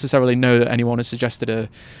don't necessarily know that anyone has suggested a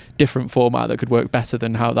different format that could work better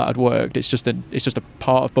than how that had worked. It's just a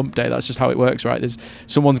part of bump day. That's just how it works, right?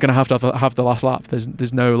 Someone's going to have the last lap.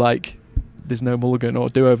 There's no mulligan or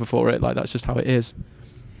do over for it. Like, that's just how it is.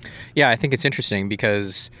 Yeah, I think it's interesting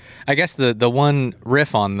because I guess the one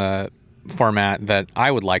riff on the format that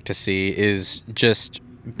I would like to see is just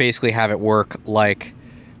basically have it work like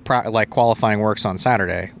qualifying works on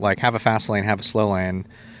Saturday. Like, have a fast lane, have a slow lane,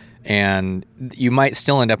 and you might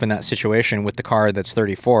still end up in that situation with the car that's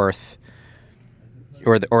 34th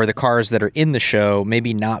or the cars that are in the show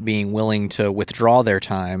maybe not being willing to withdraw their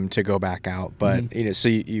time to go back out. But so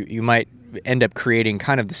you might end up creating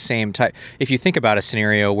kind of the same type. If you think about a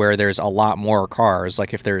scenario where there's a lot more cars,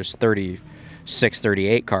 like if there's 36,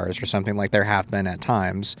 38 cars or something, like there have been at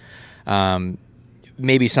times,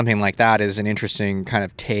 maybe something like that is an interesting kind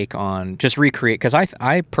of take on just recreate. Because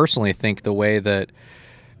I personally think the way that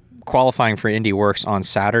qualifying for Indy works on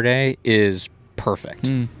Saturday is perfect.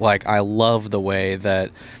 Like, I love the way that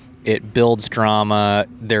it builds drama.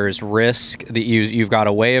 There's risk that you've got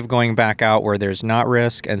a way of going back out where there's not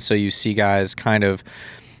risk, and so you see guys kind of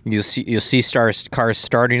you'll see cars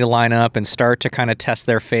starting to line up and start to kind of test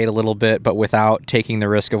their fate a little bit, but without taking the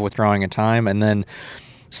risk of withdrawing a time, and then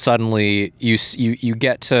suddenly you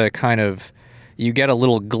get to you get a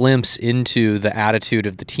little glimpse into the attitude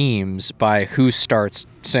of the teams by who starts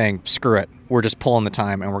saying, screw it, we're just pulling the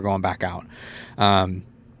time and we're going back out.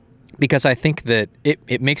 Because I think that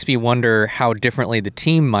it makes me wonder how differently the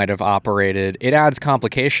team might have operated. It adds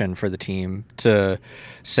complication for the team to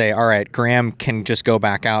say, all right, Graham can just go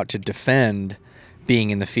back out to defend being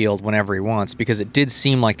in the field whenever he wants, because it did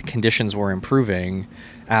seem like the conditions were improving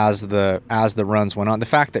as the runs went on. The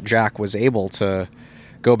fact that Jack was able to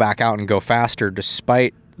go back out and go faster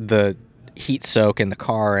despite the heat soak in the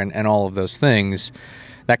car and all of those things,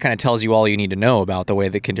 that kind of tells you all you need to know about the way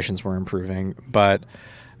the conditions were improving. But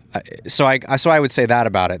so I would say that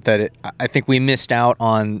about it, that I think we missed out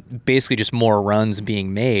on basically just more runs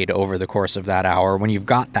being made over the course of that hour. When you've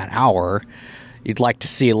got that hour, you'd like to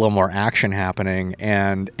see a little more action happening,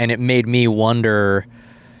 and it made me wonder,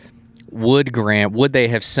 would they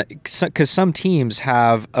have, because some teams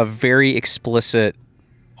have a very explicit,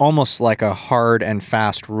 almost like a hard and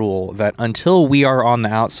fast rule that until we are on the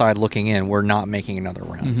outside looking in, we're not making another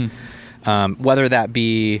run. Whether that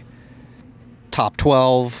be top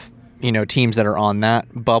 12, teams that are on that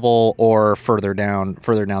bubble, or further down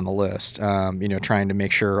the list, trying to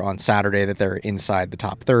make sure on Saturday that they're inside the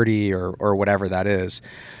top 30 or whatever that is.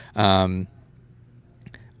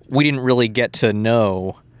 We didn't really get to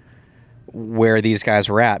know where these guys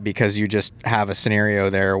were at, because you just have a scenario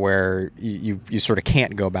there where you sort of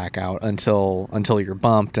can't go back out until you're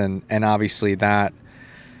bumped, and obviously that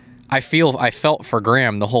I felt for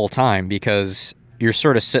Graham the whole time, because you're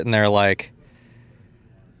sort of sitting there like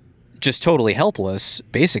just totally helpless,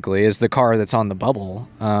 basically, as the car that's on the bubble,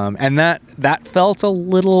 and that felt a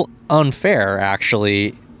little unfair,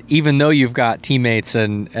 actually, even though you've got teammates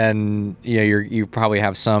and you probably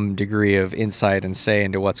have some degree of insight and say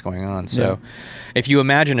into what's going on. So if you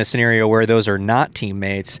imagine a scenario where those are not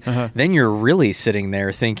teammates, then you're really sitting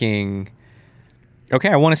there thinking, okay,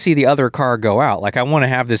 I want to see the other car go out. Like, I want to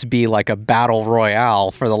have this be like a battle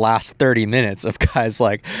royale for the last 30 minutes of guys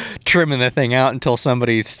like trimming the thing out until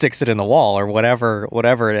somebody sticks it in the wall or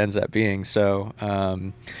whatever it ends up being. So,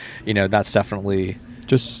 that's definitely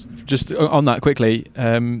just on that quickly.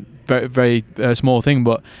 Very, very small thing,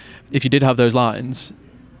 but if you did have those lines,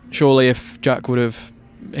 surely if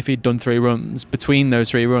he'd done 3 runs, between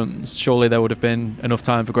those 3 runs, surely there would have been enough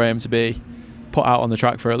time for Graham to be put out on the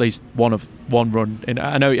track for at least one run.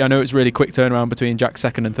 I know it's really quick turnaround between Jack's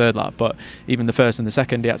second and third lap, but even the first and the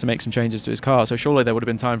second, he had to make some changes to his car. So surely there would have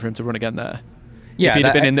been time for him to run again there. if he'd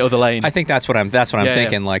have been in the other lane. I think that's what I'm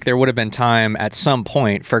thinking. Like there would have been time at some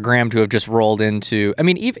point for Graham to have just rolled into. I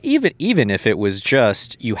mean, even if it was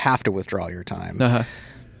just you have to withdraw your time. Uh-huh.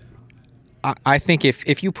 I think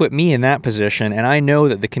if you put me in that position and I know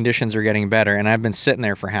that the conditions are getting better and I've been sitting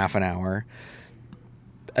there for half an hour,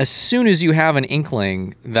 as soon as you have an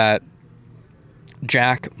inkling that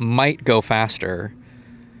Jack might go faster,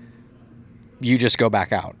 you just go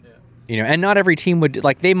back out. And not every team would,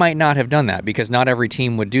 like, they might not have done that because not every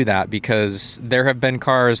team would do that because there have been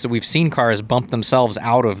cars that we've seen cars bump themselves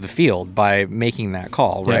out of the field by making that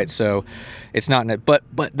call, right? Yeah. So it's not, but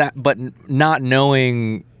not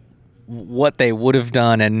knowing what they would have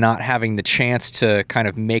done and not having the chance to kind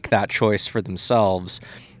of make that choice for themselves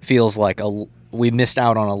feels like we missed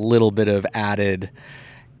out on a little bit of added,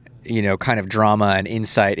 kind of drama and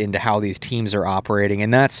insight into how these teams are operating.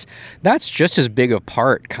 And that's just as big a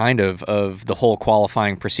part kind of the whole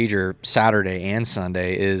qualifying procedure Saturday and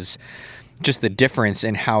Sunday is just the difference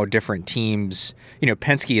in how different teams,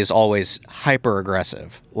 Penske is always hyper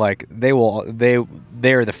aggressive. Like they're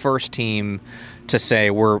the first team to say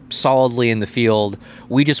we're solidly in the field.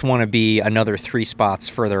 We just want to be another 3 spots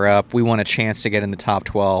further up. We want a chance to get in the top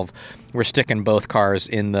 12. We're sticking both cars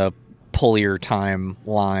in the pull your time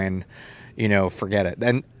line, forget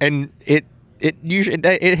it. And it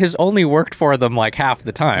usually has only worked for them like half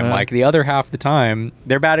the time. Like the other half the time,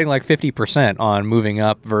 they're batting like 50% on moving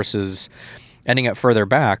up versus ending up further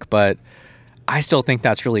back. But I still think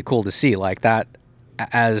that's really cool to see. Like that,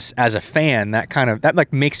 as a fan, that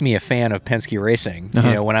like makes me a fan of Penske racing.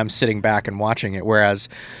 Uh-huh. When I'm sitting back and watching it. Whereas,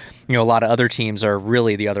 a lot of other teams are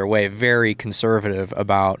really the other way, very conservative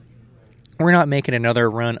about. We're not making another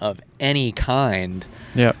run of any kind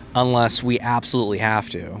unless we absolutely have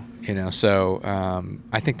to, So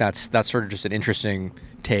I think that's sort of just an interesting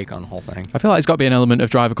take on the whole thing. I feel like it's got to be an element of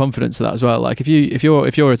driver confidence to that as well. Like if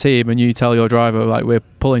you're a team and you tell your driver like we're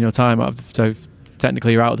pulling your time out, so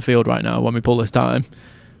technically you're out of the field right now when we pull this time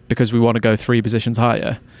because we want to go 3 positions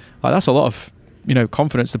higher. Like that's a lot of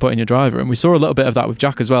confidence to put in your driver, and we saw a little bit of that with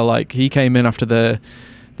Jack as well. Like he came in after the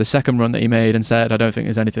second run that he made and said, I don't think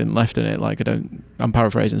there's anything left in it. Like I'm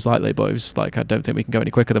paraphrasing slightly, but it was like, I don't think we can go any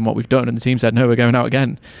quicker than what we've done. And the team said, no, we're going out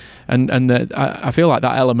again. And I feel like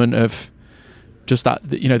that element of just that,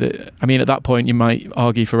 I mean, at that point you might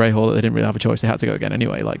argue for Rahal that they didn't really have a choice. They had to go again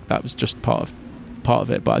anyway. Like that was just part of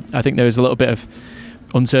it. But I think there was a little bit of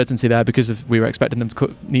uncertainty there because we were expecting them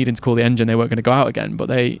to needing to cool the engine. They weren't going to go out again, but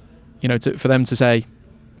they, for them to say,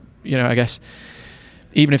 I guess,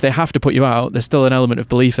 even if they have to put you out, there's still an element of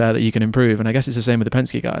belief there that you can improve. And I guess it's the same with the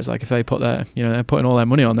Penske guys. Like if they put they're putting all their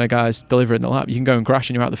money on their guys delivering the lap, you can go and crash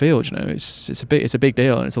and you're out the field. It's a big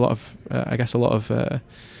deal, and it's a lot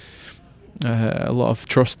of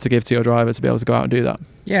trust to give to your driver to be able to go out and do that.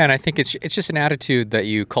 Yeah, and I think it's just an attitude that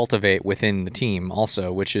you cultivate within the team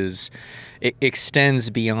also, which is it extends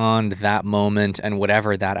beyond that moment and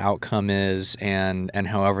whatever that outcome is and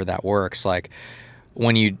however that works. Like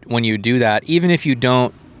when you do that, even if you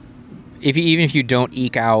don't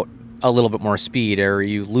eke out a little bit more speed or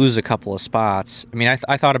you lose a couple of spots. I mean,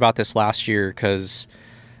 I thought about this last year because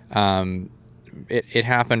it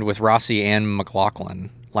happened with Rossi and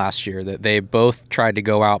McLaughlin last year, that they both tried to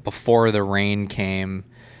go out before the rain came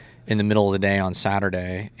in the middle of the day on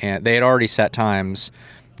Saturday, and they had already set times.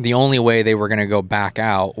 The only way they were going to go back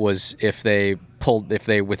out was if they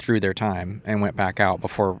withdrew their time and went back out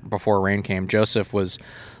before rain came. Joseph was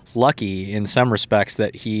lucky in some respects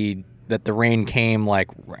that the rain came like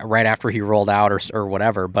right after he rolled out or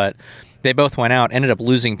whatever, but they both went out, ended up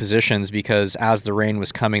losing positions because as the rain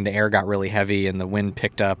was coming, the air got really heavy and the wind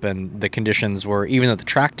picked up, and the conditions were, even though the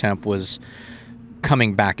track temp was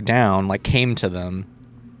coming back down, like came to them,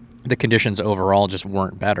 the conditions overall just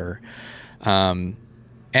weren't better. And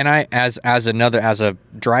I, as a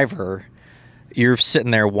driver, you're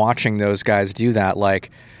sitting there watching those guys do that.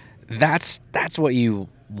 Like that's what you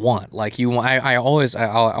want. Like I always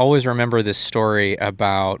remember this story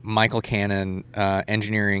about Michael Cannon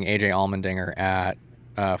engineering AJ Allmendinger at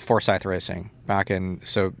Forsyth Racing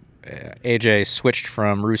AJ switched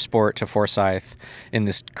from Rue Sport to Forsyth in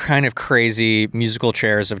this kind of crazy musical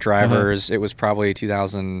chairs of drivers. It was probably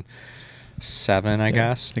 2007, I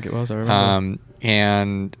guess. I think it was. I remember.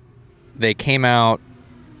 And they came out.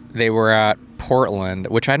 They were at Portland,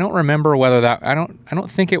 which I don't remember whether that I don't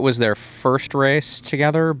think it was their first race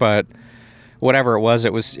together, but whatever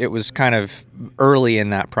it was kind of early in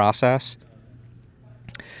that process.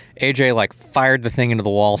 AJ like fired the thing into the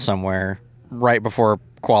wall somewhere right before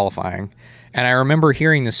qualifying. And I remember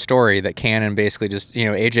hearing this story that Cannon basically just,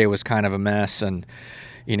 AJ was kind of a mess and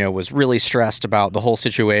was really stressed about the whole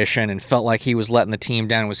situation and felt like he was letting the team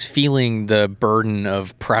down, was feeling the burden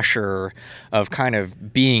of pressure of kind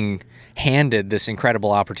of being handed this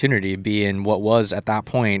incredible opportunity, be in what was at that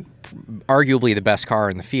point arguably the best car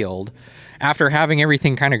in the field, after having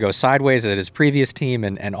everything kind of go sideways at his previous team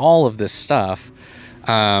and all of this stuff,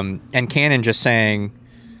 and Cannon just saying,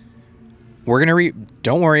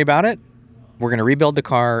 don't worry about it. We're going to rebuild the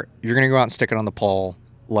car. You're going to go out and stick it on the pole.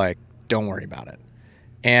 Like, don't worry about it.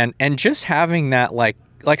 And just having that, like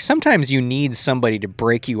sometimes you need somebody to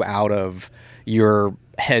break you out of your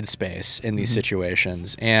headspace in these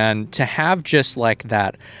situations. And to have just like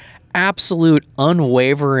that absolute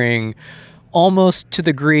unwavering, almost to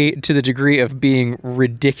the degree of being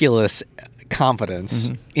ridiculous confidence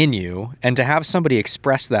in you, and to have somebody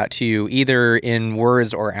express that to you either in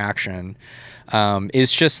words or action,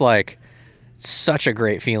 is just like such a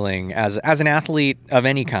great feeling as an athlete of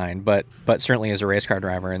any kind, but certainly as a race car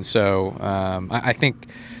driver. And so I think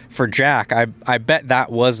for Jack, I bet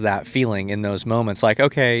that was that feeling in those moments. Like,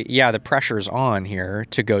 okay, yeah, the pressure's on here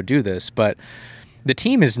to go do this, but the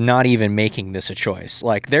team is not even making this a choice.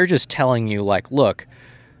 Like, they're just telling you, like, look,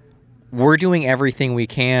 we're doing everything we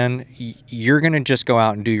can. You're going to just go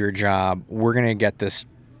out and do your job. We're going to get this,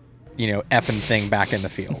 effing thing back in the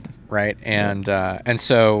field, right? And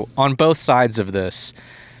so on both sides of this,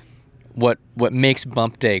 what makes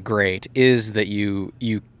Bump Day great is that you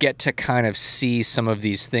get to kind of see some of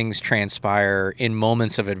these things transpire in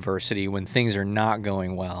moments of adversity when things are not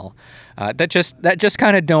going well, that just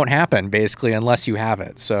kind of don't happen basically unless you have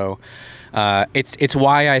it. So it's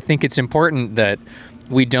why I think it's important that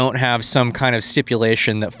we don't have some kind of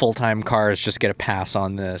stipulation that full-time cars just get a pass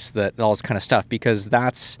on this, that all this kind of stuff, because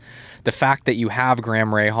that's the fact that you have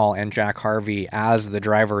Graham Rahal and Jack Harvey as the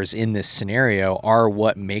drivers in this scenario are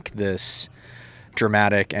what make this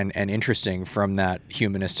dramatic and interesting from that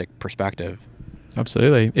humanistic perspective.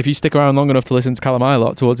 Absolutely. If you stick around long enough to listen to Callum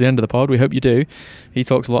Ilott towards the end of the pod, we hope you do, he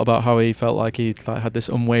talks a lot about how he felt like he had this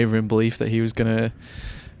unwavering belief that he was going to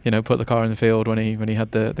put the car in the field when he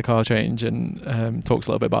had the car change, and talks a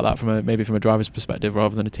little bit about that from a driver's perspective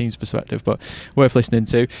rather than a team's perspective, but worth listening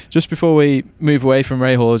to. Just before we move away from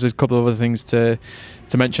Rahal, there's a couple of other things to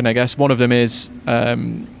mention, I guess. One of them is,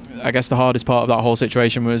 I guess the hardest part of that whole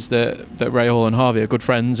situation was that Rahal and Harvey are good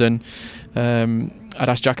friends, and I'd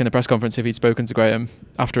asked Jack in the press conference if he'd spoken to Graham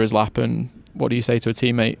after his lap, and what do you say to a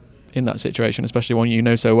teammate in that situation, especially one you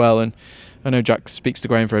know so well. And I know Jack speaks to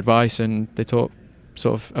Graham for advice, and they talk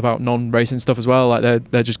sort of about non-racing stuff as well. Like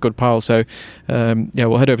they're just good pals. So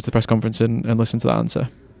we'll head over to the press conference and listen to that answer.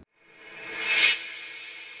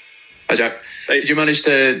 Hi Jack. Did you manage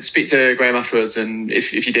to speak to Graham afterwards? And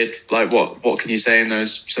if you did, like what can you say in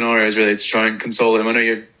those scenarios really to try and console him? I know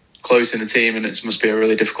you're close in the team, and it must be a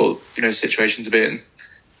really difficult situation to be in.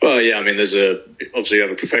 Well, yeah, I mean, obviously you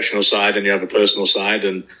have a professional side and you have a personal side,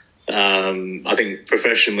 and I think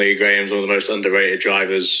professionally Graham's one of the most underrated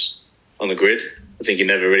drivers on the grid. I think he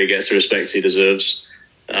never really gets the respect he deserves.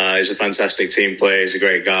 He's a fantastic team player. He's a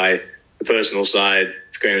great guy. The personal side,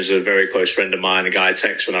 Graham's a very close friend of mine, a guy I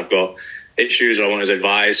text when I've got issues or I want his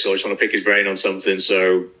advice or just want to pick his brain on something.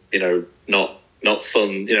 So, not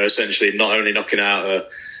fun, essentially not only knocking out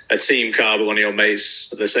a team car, but one of your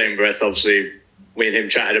mates at the same breath. Obviously, we and him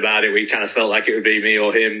chatted about it. We kind of felt like it would be me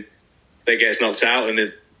or him that gets knocked out.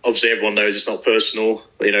 And obviously everyone knows it's not personal.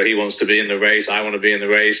 He wants to be in the race. I want to be in the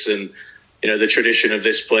race. And, the tradition of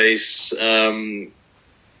this place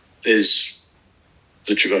is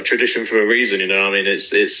a tradition for a reason.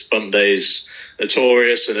 It's Bump Day's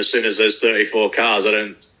notorious, and as soon as there's 34 cars,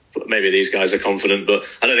 maybe these guys are confident, but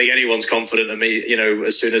I don't think anyone's confident of me,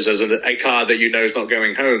 as soon as there's a car that is not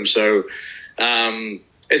going home. So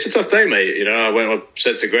it's a tough day, mate. I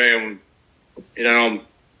said to Graham,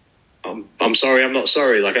 I'm sorry, I'm not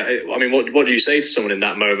sorry. Like, I mean, what do you say to someone in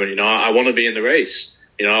that moment? I want to be in the race.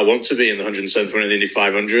 I want to be in the 107th run in Indy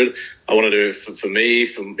 500. I want to do it for me,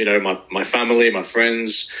 for my family, my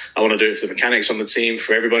friends. I want to do it for the mechanics on the team,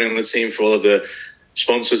 for everybody on the team, for all of the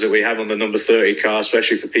sponsors that we have on the number 30 car,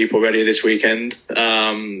 especially for people ready this weekend.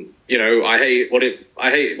 I hate what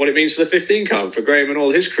it means for the 15 car, for Graham and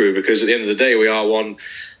all his crew, because at the end of the day, we are one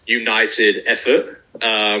united effort.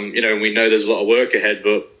 And we know there's a lot of work ahead,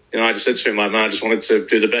 but I just said to him, man, I just wanted to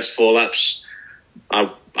do the best 4 laps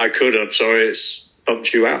I could. I'm sorry, it's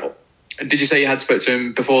bumped you out. And did you say you had spoke to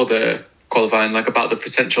him before the qualifying, like about the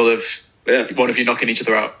potential of one of you knocking each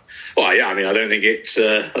other out? Well, yeah, I mean, I don't think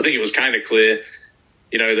I think it was kind of clear,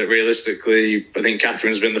 that realistically, I think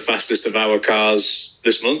Catherine's been the fastest of our cars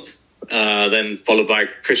this month, then followed by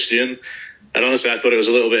Christian. And honestly, I thought it was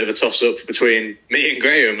a little bit of a toss-up between me and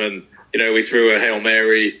Graham. And we threw a Hail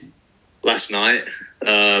Mary last night.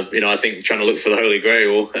 I think trying to look for the Holy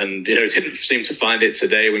Grail, and didn't seem to find it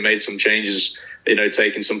today. We made some changes,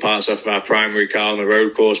 taking some parts off of our primary car on the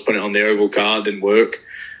road course, putting it on the oval car, didn't work.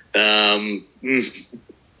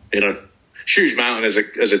 Huge mountain as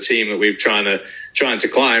a team that we've trying to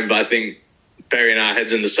climb, but I think burying our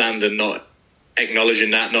heads in the sand and not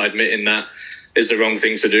acknowledging that, not admitting that, is the wrong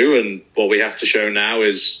thing to do. And what we have to show now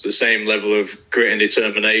is the same level of grit and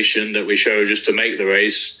determination that we showed just to make the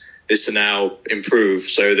race is to now improve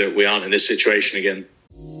so that we aren't in this situation again.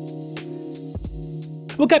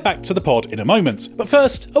 We'll get back to the pod in a moment, but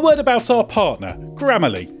first, a word about our partner,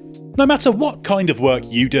 Grammarly. No matter what kind of work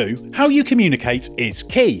you do, how you communicate is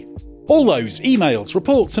key. All those emails,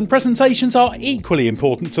 reports and presentations are equally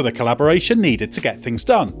important to the collaboration needed to get things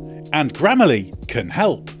done, and Grammarly can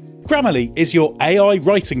help. Grammarly is your AI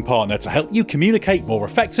writing partner to help you communicate more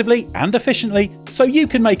effectively and efficiently so you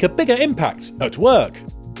can make a bigger impact at work.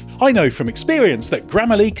 I know from experience that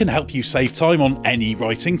Grammarly can help you save time on any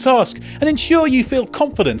writing task and ensure you feel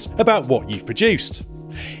confident about what you've produced.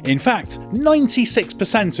 In fact,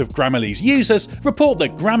 96% of Grammarly's users report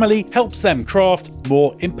that Grammarly helps them craft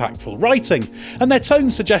more impactful writing, and their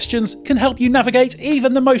tone suggestions can help you navigate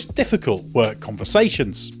even the most difficult work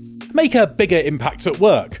conversations. Make a bigger impact at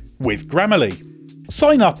work with Grammarly.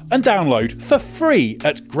 Sign up and download for free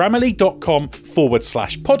at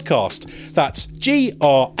grammarly.com/podcast. That's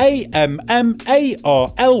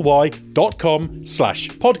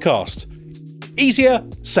grammarly.com/podcast. Easier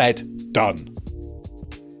said, done.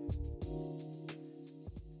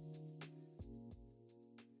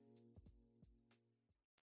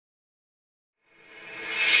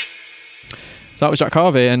 So that was Jack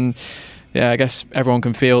Harvey, and I guess everyone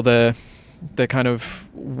can feel the kind of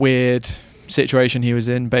weird situation he was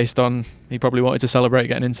in, based on he probably wanted to celebrate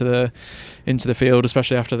getting into the field,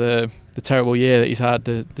 especially after the terrible year that he's had,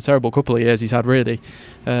 the terrible couple of years he's had really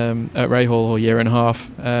at Rahal, or year and a half,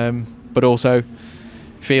 but also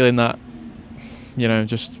feeling that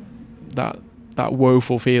just that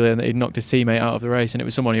woeful feeling that he'd knocked his teammate out of the race, and it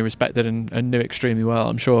was someone he respected and knew extremely well.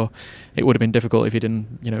 I'm sure it would have been difficult if he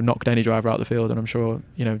didn't knocked any driver out of the field, and I'm sure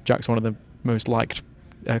Jack's one of the most liked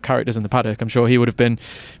characters in the paddock. I'm sure he would have been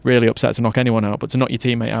really upset to knock anyone out, but to knock your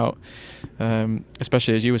teammate out,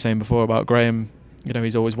 especially as you were saying before about Graham,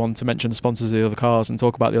 he's always one to mention the sponsors of the other cars and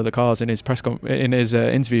talk about the other cars in his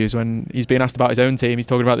interviews. When he's being asked about his own team, he's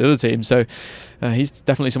talking about the other team. So he's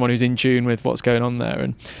definitely someone who's in tune with what's going on there,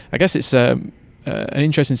 and I guess it's an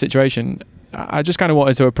interesting situation. I just kind of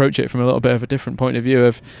wanted to approach it from a little bit of a different point of view,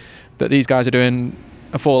 of that these guys are doing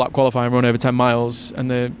a 4-lap qualifying run over 10 miles,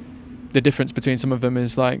 and the difference between some of them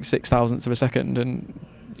is like 0.006 of a second, and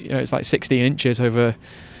it's like 16 inches over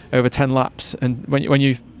 10 laps. And when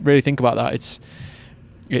you really think about that,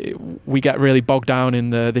 we get really bogged down in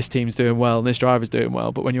this team's doing well and this driver's doing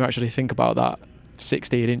well, but when you actually think about that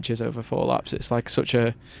 16 inches over 4 laps, it's like such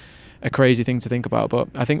a crazy thing to think about. But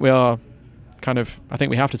I think we have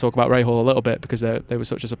to talk about Rahal a little bit, because they were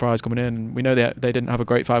such a surprise coming in, and we know they didn't have a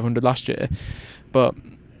great 500 last year, but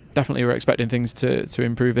definitely we're expecting things to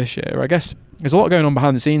improve this year. I guess there's a lot going on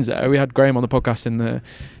behind the scenes there. We had Graham on the podcast in the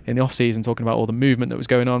off season talking about all the movement that was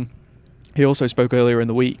going on. He also spoke earlier in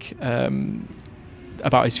the week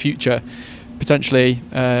about his future, potentially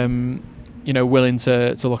willing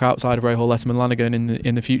to look outside of Rahal, Letterman, Lanigan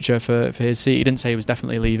in the future for his seat. He didn't say he was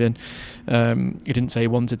definitely leaving. He didn't say he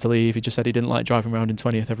wanted to leave. He just said he didn't like driving around in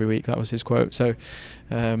 20th every week. That was his quote. So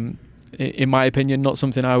in my opinion, not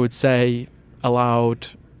something I would say aloud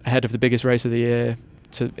ahead of the biggest race of the year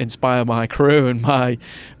to inspire my crew and my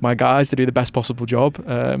guys to do the best possible job.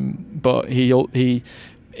 But he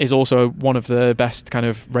is also one of the best kind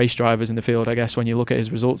of race drivers in the field, I guess, when you look at his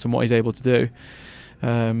results and what he's able to do.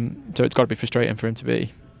 So it's got to be frustrating for him to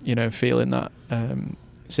be, feeling that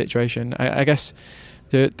situation. I guess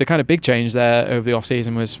the kind of big change there over the off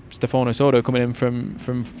season was Stefano Soto coming in from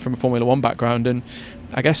a Formula One background, and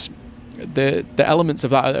I guess the elements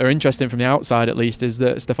of that are interesting from the outside, at least, is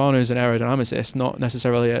that Stefano is an aerodynamicist, not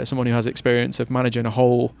necessarily someone who has experience of managing a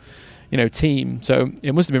whole team. So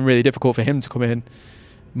it must have been really difficult for him to come in,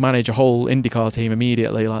 manage a whole IndyCar team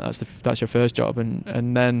immediately. Like that's your first job,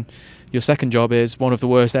 and then your second job is one of the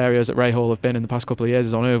worst areas that Rahal have been in the past couple of years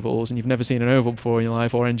is on ovals, and you've never seen an oval before in your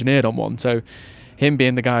life or engineered on one. So him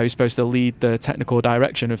being the guy who's supposed to lead the technical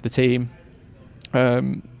direction of the team,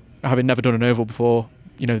 having never done an oval before,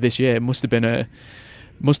 this year must have been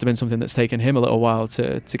something that's taken him a little while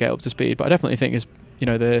to get up to speed. But I definitely think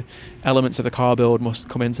the elements of the car build must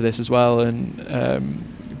come into this as well, and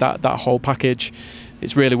that whole package.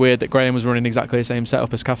 It's really weird that Graham was running exactly the same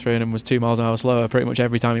setup as Catherine and was 2 miles an hour slower pretty much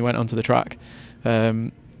every time he went onto the track.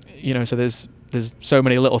 So there's so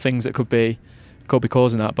many little things that could be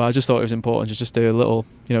causing that, but I just thought it was important to just do a little,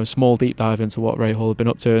 small deep dive into what Rahal had been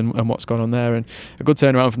up to and what's gone on there, and a good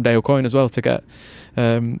turnaround from Dale Coyne as well to get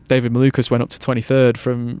David Malukas went up to 23rd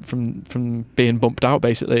from being bumped out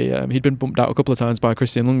basically. He'd been bumped out a couple of times by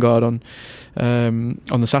Christian Lundgaard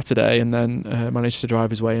on the Saturday, and then managed to drive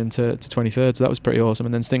his way into 23rd, so that was pretty awesome.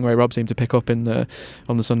 And then Stingray Rob seemed to pick up on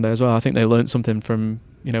the Sunday as well. I think they learnt something from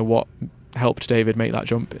what helped David make that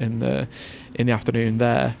jump in the afternoon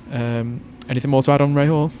there. Anything more to add on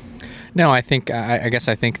Rahal? No, I think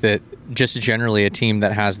I think that just generally a team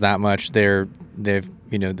that has that much, they've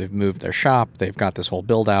moved their shop, they've got this whole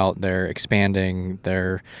build out, they're expanding.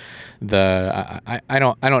 I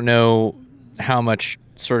don't know how much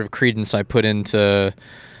sort of credence I put into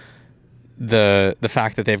the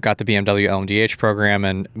fact that they've got the BMW LMDH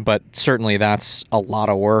program, but certainly that's a lot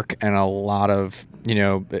of work and a lot of,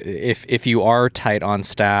 if you are tight on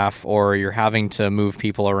staff or you're having to move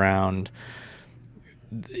people around,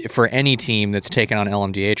 for any team that's taken on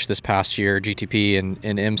LMDH this past year, GTP and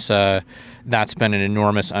IMSA, that's been an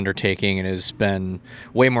enormous undertaking and has been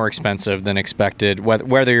way more expensive than expected.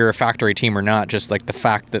 Whether you're a factory team or not, just like the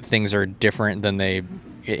fact that things are different than they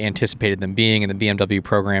anticipated them being, and the BMW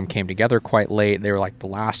program came together quite late. They were like the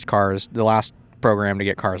last program to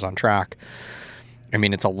get cars on track. I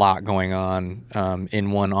mean, it's a lot going on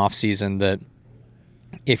in one off season that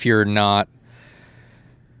if you don't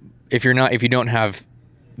have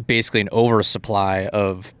basically an oversupply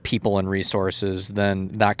of people and resources, then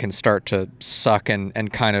that can start to suck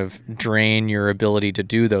and kind of drain your ability to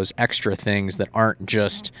do those extra things that aren't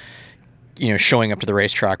just showing up to the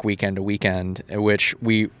racetrack weekend to weekend, which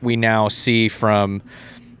we now see from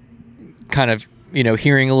kind of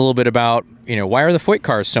hearing a little bit about why are the Foyt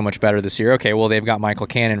cars so much better this year? Okay, well, they've got Michael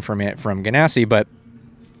Cannon from Ganassi, but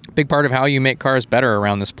big part of how you make cars better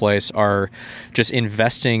around this place are just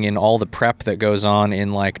investing in all the prep that goes on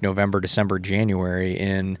in like November, December, January,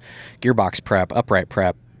 in gearbox prep, upright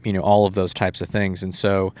prep, all of those types of things. And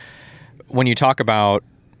so when you talk about,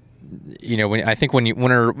 when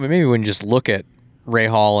you just look at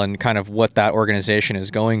Rahal and kind of what that organization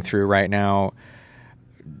is going through right now,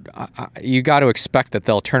 you got to expect that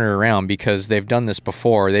they'll turn it around, because they've done this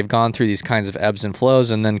before. They've gone through these kinds of ebbs and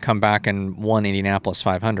flows and then come back and won Indianapolis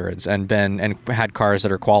 500s and had cars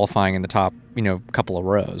that are qualifying in the top, couple of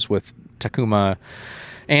rows with Takuma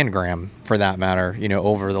and Graham, for that matter.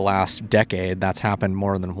 Over the last decade, that's happened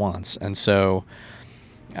more than once. And so,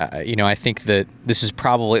 I think that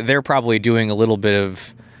they're probably doing a little bit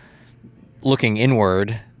of looking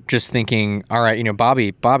inward, just thinking, all right,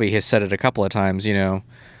 Bobby has said it a couple of times, the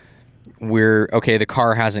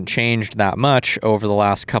car hasn't changed that much over the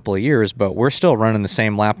last couple of years, but we're still running the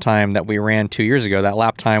same lap time that we ran 2 years ago. That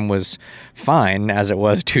lap time was fine as it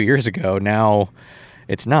was 2 years ago. Now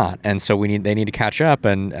it's not. And so they need to catch up.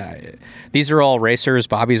 And these are all racers.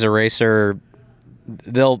 Bobby's a racer.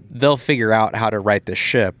 They'll figure out how to right this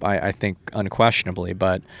ship, I think, unquestionably.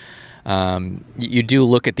 But you do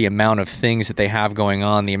look at the amount of things that they have going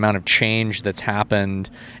on, the amount of change that's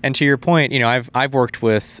happened. And to your point, I've worked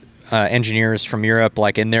with engineers from Europe,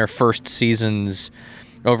 like in their first seasons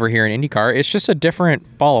over here in IndyCar. It's just a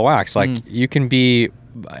different ball of wax. Like you can be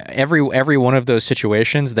every one of those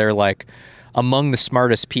situations, they're like among the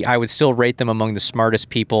smartest I would still rate them among the smartest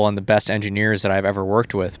people and the best engineers that I've ever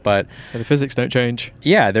worked with. But the physics don't change.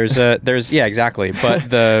 Yeah, there's exactly. But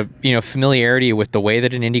the familiarity with the way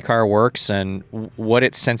that an IndyCar works and what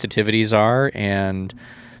its sensitivities are, and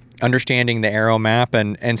understanding the aero map,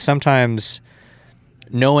 and sometimes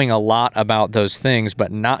knowing a lot about those things,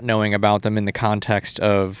 but not knowing about them in the context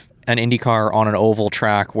of an IndyCar on an oval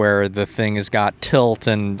track where the thing has got tilt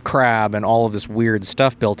and crab and all of this weird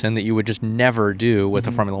stuff built in that you would just never do with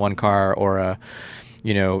a Formula One car or a,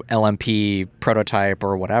 LMP prototype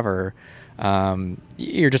or whatever.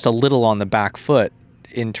 You're just a little on the back foot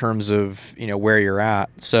in terms of, where you're at.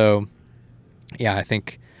 So, yeah, I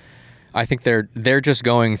think they're just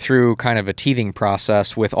going through kind of a teething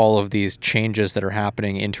process with all of these changes that are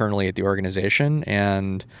happening internally at the organization.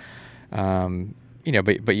 And,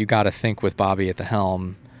 but you got to think with Bobby at the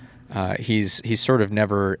helm, he's sort of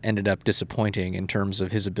never ended up disappointing in terms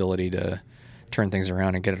of his ability to turn things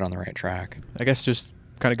around and get it on the right track. I guess just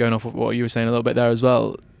kind of going off of what you were saying a little bit there as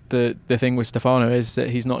well, the thing with Stefano is that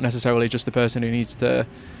he's not necessarily just the person who needs to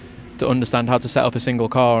understand how to set up a single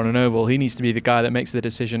car on an oval. He needs to be the guy that makes the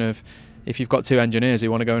decision of, if you've got two engineers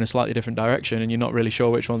who want to go in a slightly different direction and you're not really sure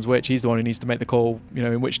which one's which, he's the one who needs to make the call,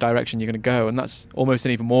 in which direction you're going to go. And that's almost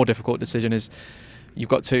an even more difficult decision, is you've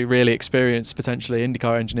got two really experienced, potentially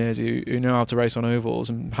IndyCar engineers who know how to race on ovals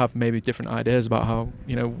and have maybe different ideas about how,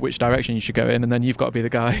 which direction you should go in. And then you've got to be the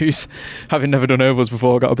guy who's, having never done ovals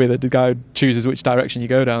before, got to be the guy who chooses which direction you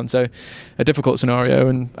go down. So a difficult scenario.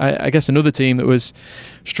 And I guess another team that was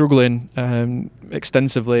struggling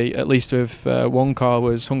extensively, at least with one car,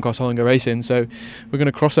 was Juncos Hollinger Racing. So we're going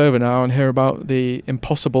to cross over now and hear about the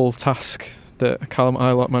impossible task that Callum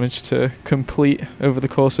Ilott managed to complete over the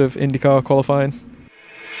course of IndyCar qualifying.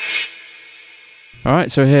 All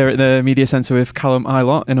right, so here at the media centre with Callum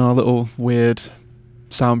Ilott in our little weird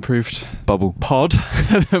soundproofed bubble pod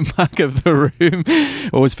at the back of the room.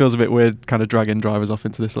 Always feels a bit weird kind of dragging drivers off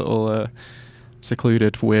into this little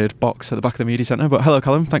secluded weird box at the back of the media centre. But hello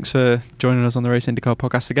Callum, thanks for joining us on the Race IndyCar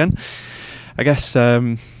podcast again. I guess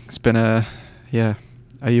it's been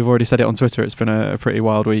you've already said it on Twitter, it's been a pretty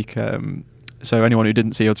wild week. So anyone who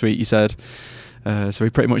didn't see your tweet, you said so we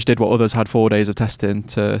pretty much did what others had 4 days of testing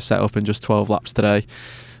to set up in just 12 laps today.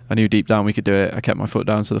 I knew deep down we could do it. I kept my foot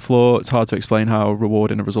down to the floor. It's hard to explain how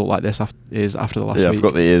rewarding a result like this is after the last week. Yeah, I've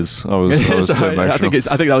got the ears. I was too emotional. I think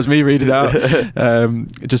that was me reading it out.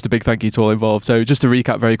 Just a big thank you to all involved. So just to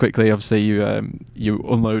recap very quickly, obviously you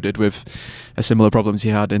unloaded with a similar problems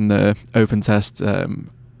you had in the open test.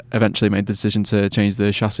 Eventually made the decision to change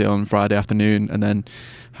the chassis on Friday afternoon, and then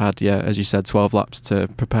had, as you said, 12 laps to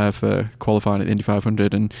prepare for qualifying at the Indy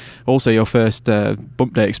 500, and also your first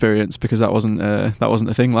bump day experience, because that wasn't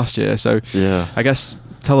a thing last year. So I guess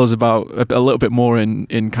tell us about a little bit more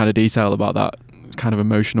in kind of detail about that kind of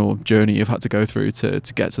emotional journey you've had to go through to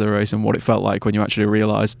get to the race, and what it felt like when you actually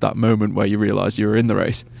realised that moment where you realised you were in the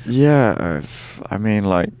race. Yeah, I mean,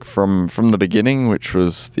 like from the beginning, which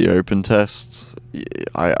was the open test,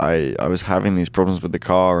 I was having these problems with the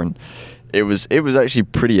car, and it was actually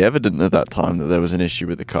pretty evident at that time that there was an issue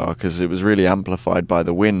with the car, because it was really amplified by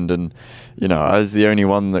the wind, and I was the only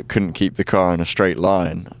one that couldn't keep the car in a straight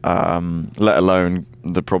line, let alone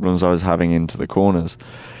the problems I was having into the corners.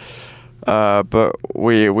 But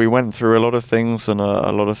we went through a lot of things, and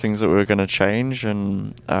a lot of things that we were going to change,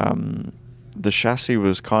 and the chassis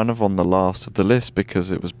was kind of on the last of the list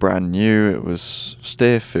because it was brand new, it was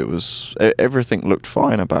stiff, everything looked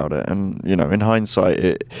fine about it, and in hindsight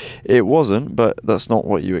it wasn't, but that's not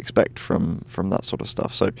what you expect from that sort of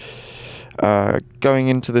stuff. So going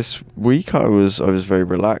into this week, I was very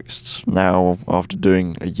relaxed. Now, after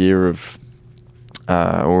doing a year of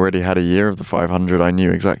already had a year of the 500, I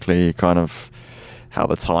knew exactly kind of how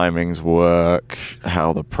the timings work,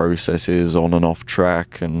 how the process is on and off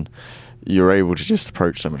track, and you're able to just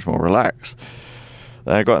approach so much more relaxed.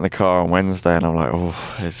 Then I got in the car on Wednesday, and I'm like,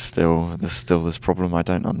 there's still this problem. I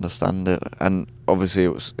don't understand it. And obviously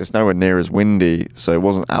it's nowhere near as windy, so it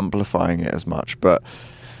wasn't amplifying it as much. But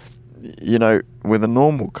with a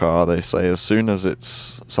normal car, they say as soon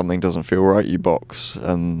as something doesn't feel right, you box.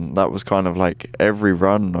 And that was kind of like every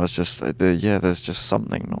run. I was just, there's just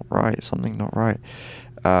something not right.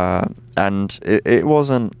 And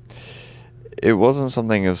it wasn't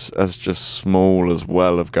something as just small as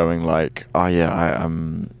well, of going like, I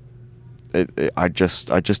just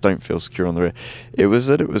don't feel secure on the rear. It was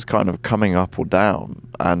that it was kind of coming up or down,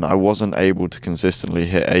 and I wasn't able to consistently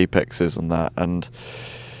hit apexes and that. And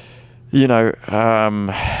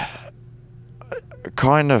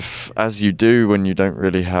kind of as you do when you don't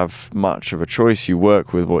really have much of a choice, you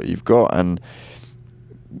work with what you've got, and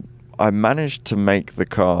I managed to make the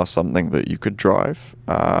car something that you could drive,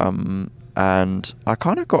 and I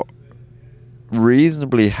kind of got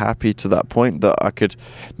reasonably happy to that point that I could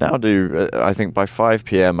now do, I think by 5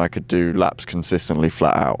 p.m. I could do laps consistently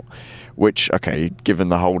flat out, which, okay, given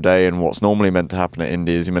the whole day and what's normally meant to happen at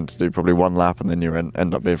Indy is you're meant to do probably one lap and then you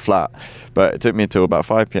end up being flat. But it took me until about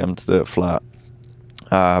 5 p.m. to do it flat.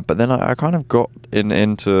 But then I kind of got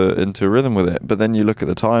into a rhythm with it. But then you look at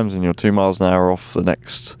the times and you're 2 miles an hour off the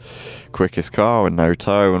next quickest car with no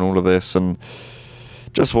tow and all of this, and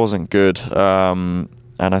just wasn't good.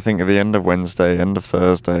 And I think at the end of Wednesday, end of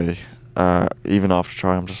Thursday, even after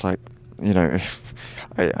trying, I'm just like,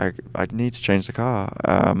 I need to change the car.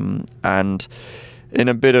 And in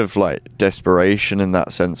a bit of like desperation in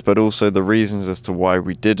that sense, but also the reasons as to why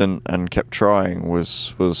we didn't and kept trying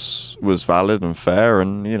was valid and fair,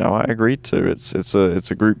 and I agreed to. It's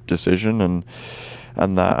a group decision, and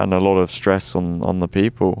a lot of stress on the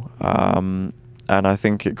people. And I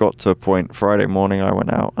think it got to a point Friday morning I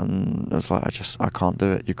went out and I was like, I can't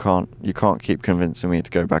do it. You can't keep convincing me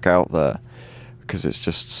to go back out there, because it's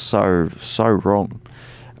just so wrong.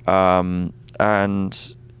 And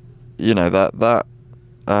you know, that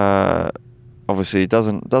obviously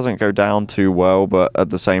doesn't go down too well, but at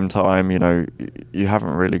the same time, you know, you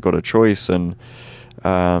haven't really got a choice. And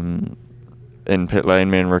in pit lane,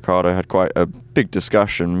 me and Ricciardo had quite a big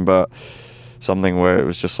discussion, but something where it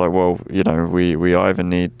was just like, well, you know, we either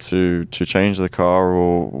need to change the car,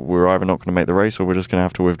 or we're either not going to make the race, or we're just going to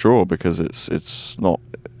have to withdraw, because it's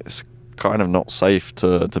kind of not safe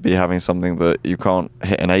to be having something that you can't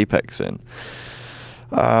hit an apex in.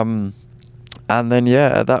 And then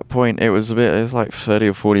at that point it was like 30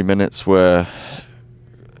 or 40 minutes where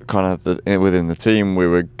kind of within the team we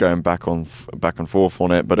were going back and forth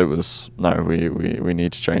on it, but it was no, we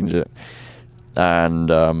need to change it.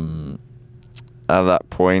 And at that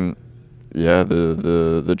point,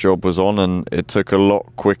 the job was on, and it took a lot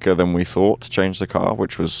quicker than we thought to change the car,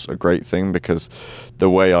 which was a great thing, because the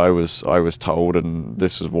way I was told, and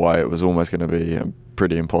this is why it was almost going to be a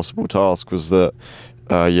pretty impossible task, was that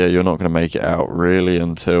you're not going to make it out really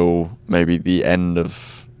until maybe the end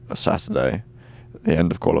of a Saturday, the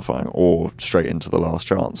end of qualifying, or straight into the last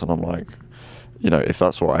chance. And I'm like, you know, if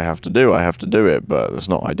that's what I have to do, I have to do it, but it's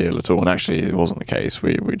not ideal at all. And actually it wasn't the case.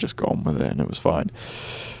 We just got on with it and it was fine.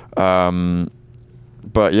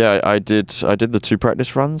 But yeah, I did the 2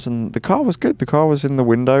 practice runs, and the car was good. The car was in the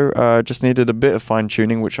window. Just needed a bit of fine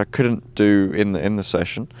tuning, which I couldn't do in the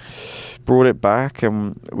session. Brought it back,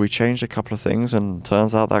 and we changed a couple of things, and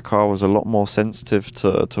turns out that car was a lot more sensitive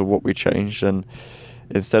to what we changed, and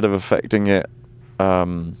instead of affecting it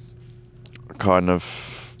kind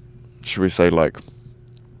of, should we say, like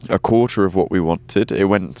a quarter of what we wanted, it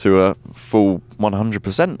went to a full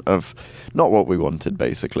 100% of not what we wanted,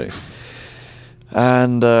 basically.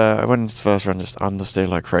 And I went into the first round, just understeer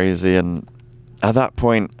like crazy, and at that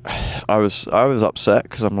point I was upset,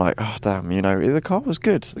 because I'm like, oh damn, you know, the car was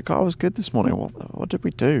good this morning, what did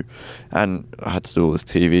we do? And I had to do all this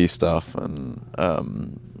TV stuff, and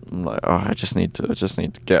I'm like, oh, I just need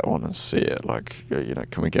to get one and see it, like, you know,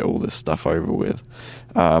 can we get all this stuff over with?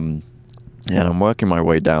 And I'm working my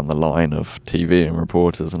way down the line of TV and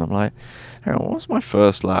reporters, and I'm like, hang on, what was my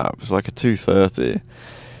first lap? It was like a 2:30,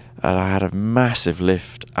 and I had a massive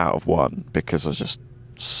lift out of 1 because I was just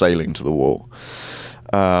sailing to the wall.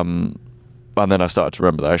 And then I started to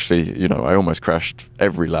remember that actually, you know, I almost crashed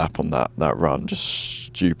every lap on that run, just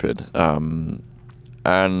stupid. Then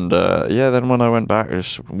when I went back, I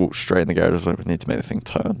just walked straight in the garage. I was like, we need to make the thing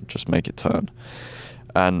turn, just make it turn.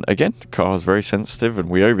 And again, the car was very sensitive, and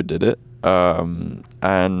we overdid it.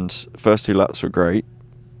 And first 2 laps were great,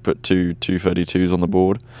 put 2:32s on the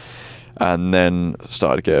board, and then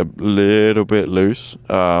started to get a little bit loose.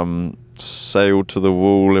 Sailed to the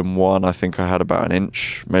wall in 1. I think I had about an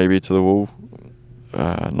inch maybe to the wall.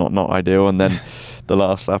 Not ideal. And then the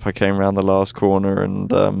last lap, I came around the last corner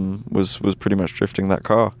and was pretty much drifting that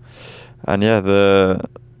car. And at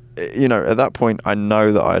that point, I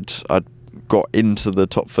know that I'd got into the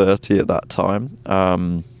top 30 at that time.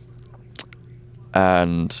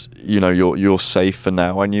 And you know, you're safe for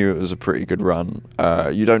now. I knew it was a pretty good run.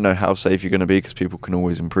 You don't know how safe you're going to be, because people can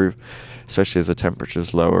always improve, especially as the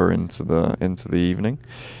temperature's lower into the evening.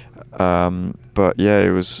 But yeah,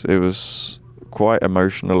 it was quite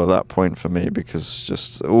emotional at that point for me, because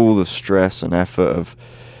just all the stress and effort of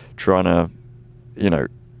trying to, you know,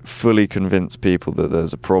 fully convince people that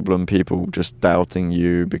there's a problem, people just doubting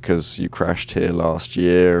you because you crashed here last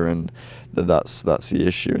year, and that's the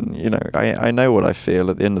issue. And you know, I know what I feel.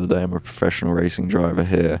 At the end of the day, I'm a professional racing driver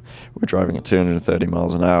here. We're driving at 230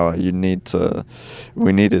 miles an hour. We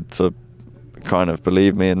needed to kind of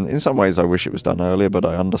believe me, and in some ways I wish it was done earlier, but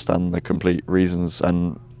I understand the complete reasons.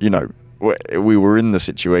 And you know, we were in the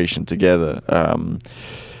situation together,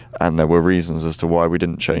 and there were reasons as to why we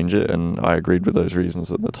didn't change it, and I agreed with those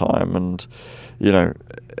reasons at the time. And you know,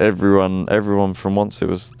 everyone from once it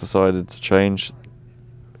was decided to change,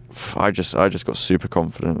 I just got super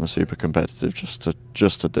confident and super competitive just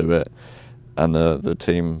to do it, and the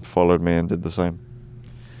team followed me and did the same.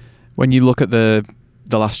 When you look at the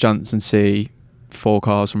last chance and see 4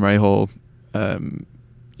 cars from Rahal,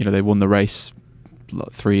 you know, they won the race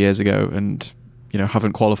 3 years ago, and you know,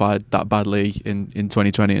 haven't qualified that badly in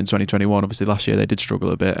 2020 and 2021. Obviously last year they did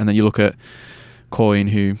struggle a bit, and then you look at Coyne,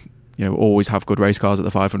 who, you know, always have good race cars at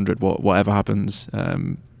the 500, whatever happens.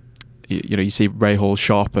 You know, you see Rahal's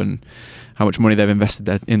shop and how much money they've invested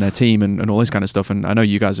in their team and all this kind of stuff. And I know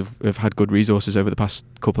you guys have had good resources over the past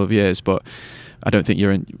couple of years, but I don't think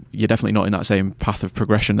you're definitely not in that same path of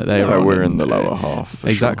progression that they are. We're in the lower half.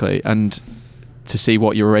 Exactly. Sure. And to see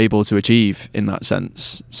what you were able to achieve in that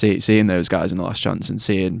sense, seeing those guys in the last chance and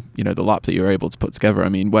seeing, you know, the lap that you were able to put together. I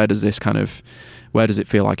mean, where does this kind of where does it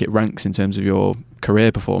feel like it ranks in terms of your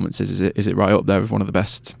career performances? Is it right up there with one of the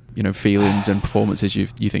best, you know, feelings and performances you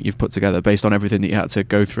think you've put together based on everything that you had to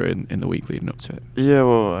go through in the week leading up to it? Yeah,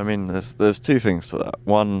 well, I mean, there's two things to that.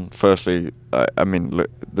 One, firstly, I mean, look,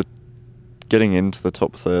 getting into the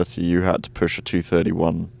top 30, you had to push a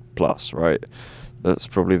 231 plus, right? That's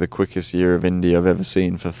probably the quickest year of Indy I've ever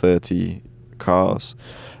seen for 30 cars.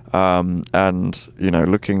 And, you know,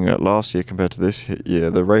 looking at last year compared to this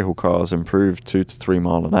year, the Rahal cars improved 2 to 3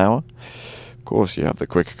 mile an hour. Of course, you have the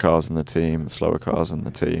quicker cars in the team, the slower cars in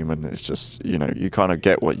the team, and it's just, you know, you kind of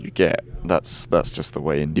get what you get. That's just the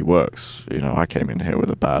way Indy works. You know, I came in here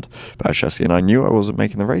with a bad chassis, and I knew I wasn't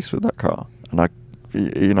making the race with that car. And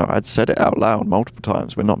I'd said it out loud multiple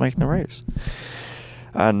times, we're not making the race.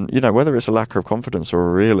 And, you know, whether it's a lack of confidence or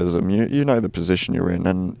a realism, you know the position you're in,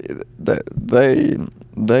 and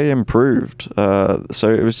they improved.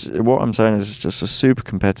 So it was, what I'm saying is just a super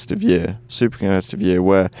competitive year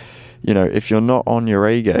where, you know, if you're not on your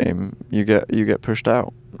A game, you get pushed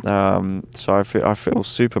out. So I feel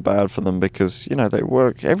super bad for them because, you know,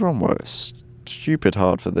 everyone works stupid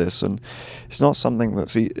hard for this, and it's not something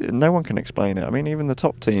no one can explain it. I mean, even the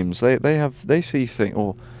top teams, they see things,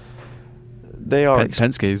 or they are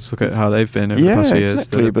Penske's, look at how they've been over the past few years.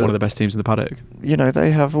 Exactly, They're one of the best teams in the paddock. You know,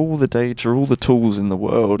 they have all the data, all the tools in the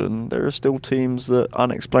world, and there are still teams that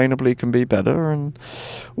unexplainably can be better, and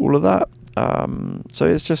all of that. So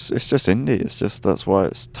it's just Indy. That's why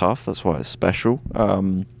it's tough. That's why it's special.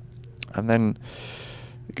 And then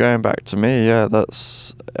going back to me,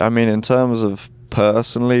 I mean, in terms of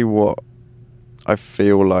personally what I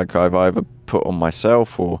feel like I've either put on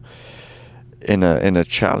myself or in a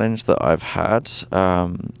challenge that I've had,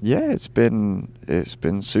 it's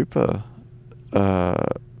been super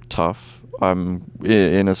tough. I'm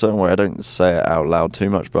in a certain way, I don't say it out loud too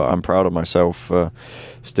much, but I'm proud of myself for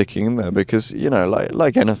sticking in there because, you know,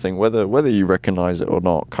 like anything, whether you recognize it or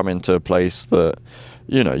not, come into a place that,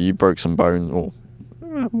 you know, you broke some bones, or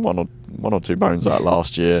one or two bones that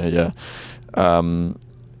last year,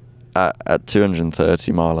 at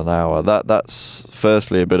 230 mile an hour, that's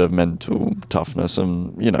firstly a bit of mental toughness,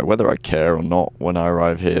 and, you know, whether I care or not when I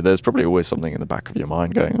arrive here, there's probably always something in the back of your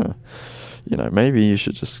mind going, you know, maybe you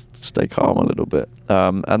should just stay calm a little bit.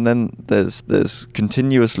 And then there's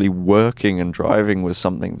continuously working and driving with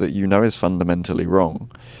something that you know is fundamentally wrong,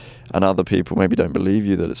 and other people maybe don't believe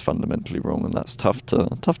you that it's fundamentally wrong, and that's tough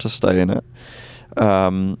to stay in it.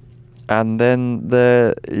 And then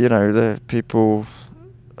the people.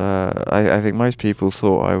 I think most people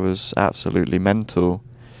thought I was absolutely mental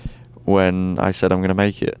when I said I'm going to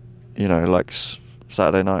make it. You know, like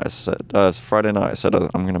Friday night I said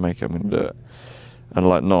I'm going to make it, I'm going to do it. And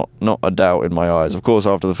like not a doubt in my eyes. Of course,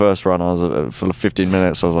 after the first run, I was for 15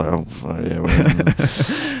 minutes. I was like, yeah,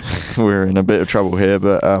 we're in a bit of trouble here.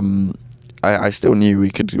 But I still knew we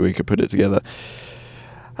could put it together.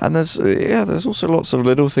 And there's also lots of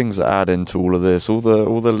little things that add into all of this. All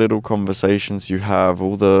the little conversations you have,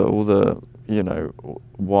 all the you know,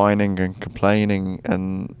 whining and complaining,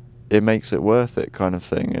 and it makes it worth it kind of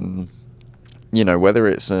thing. And you know, whether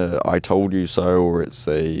it's a I told you so or it's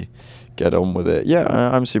a get on with it. Yeah,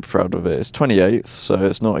 I'm super proud of it. It's 28th, so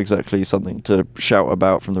it's not exactly something to shout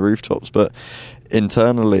about from the rooftops, but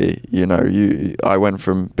internally, you know, I went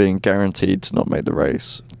from being guaranteed to not make the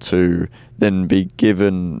race to then be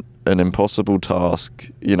given an impossible task,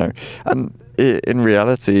 you know. And in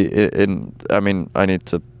reality, I mean, I need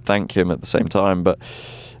to thank him at the same time, but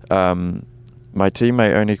my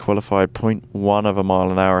teammate only qualified 0.1 of a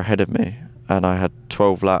mile an hour ahead of me, and I had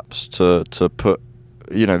 12 laps to put,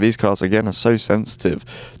 you know, these cars again are so sensitive,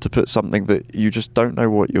 to put something that you just don't know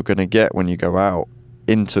what you're going to get when you go out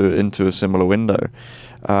into a similar window.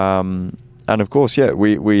 And of course, yeah,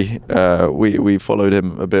 we followed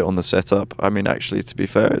him a bit on the setup. I mean, actually, to be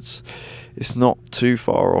fair, it's not too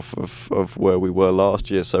far off of where we were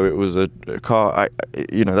last year. So it was a car.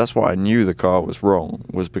 You know, that's why I knew the car was wrong,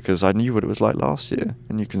 was because I knew what it was like last year,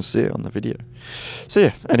 and you can see it on the video. So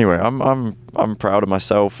yeah. Anyway, I'm proud of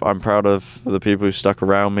myself. I'm proud of the people who stuck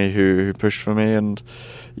around me, who pushed for me, and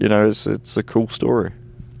you know, it's a cool story.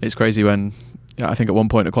 It's crazy when. Yeah, I think at one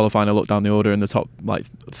point at qualifying, I looked down the order and the top like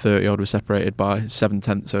 30 odd was separated by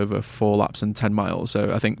 7/10 over 4 laps and 10 miles.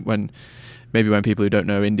 So I think when people who don't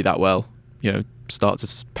know Indy that well, you know, start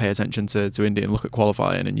to pay attention to Indy and look at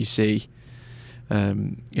qualifying, and you see,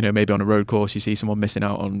 you know, maybe on a road course you see someone missing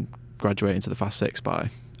out on graduating to the fast 6 by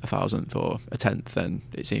 1,000th or a 10th, then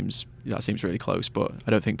that seems really close. But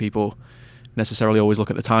I don't think people necessarily always look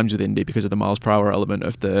at the times with Indy because of the miles per hour element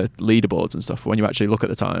of the leaderboards and stuff. But when you actually look at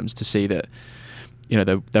the times to see that, you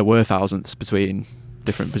know, there were thousandths between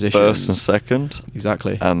different positions. First and second.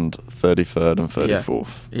 Exactly. And 33rd and 34th.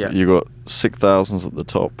 Yeah. You got 6,000s at the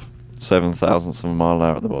top, 7,000ths of a mile an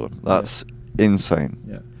hour at the bottom. That's insane.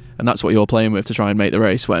 Yeah. And that's what you're playing with to try and make the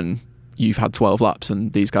race when you've had 12 laps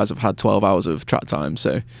and these guys have had 12 hours of track time.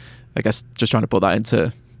 So I guess just trying to put that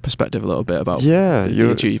into perspective a little bit about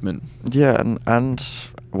the achievement. Yeah, and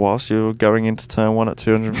whilst you're going into turn 1 at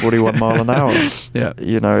 241 mile an hour. Yeah.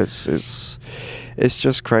 You know, it's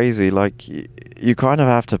just crazy. Like, you kind of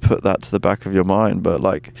have to put that to the back of your mind, but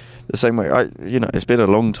like the same way, it's been a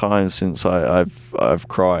long time since I've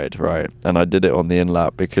cried, right? And I did it on the in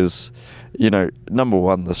lap because, number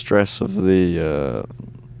one, the stress of the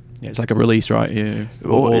it's like a release, right?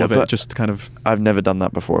 All of it just kind of. I've never done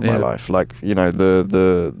that before in my life. Like,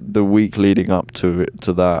 the week leading up to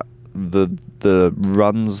that, the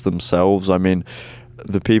runs themselves. I mean,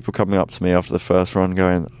 the people coming up to me after the first run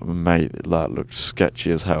going, "Mate, that looked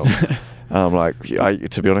sketchy as hell." And I'm like,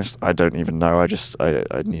 to be honest, I don't even know. I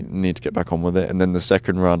need to get back on with it. And then the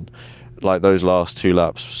second run, like those last 2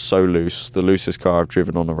 laps, so loose, the loosest car I've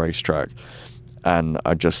driven on a racetrack. And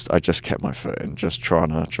I just kept my foot in, just trying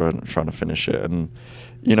to finish it. And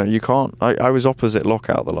you can't. I was opposite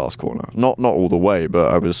lockout the last corner, not all the way,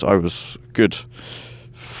 but I was good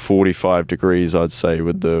 45 degrees, I'd say,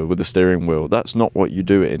 with the steering wheel. That's not what you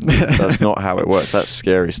do it in. That's not how it works. That's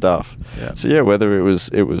scary stuff. Yeah. So yeah, whether it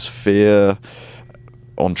was fear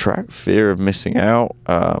on track, fear of missing out,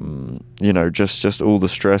 just all the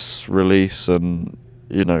stress release, and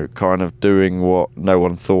kind of doing what no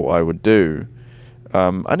one thought I would do.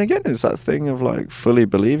 And again, it's that thing of like fully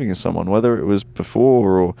believing in someone, whether it was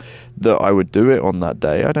before or that I would do it on that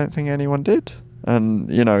day. I don't think anyone did. And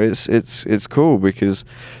it's cool because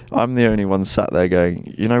I'm the only one sat there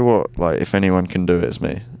going, you know what, like, if anyone can do it, it's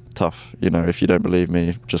me. Tough. If you don't believe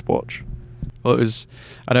me, just watch. Well,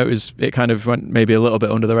 it kind of went maybe a little bit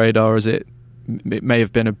under the radar, as it may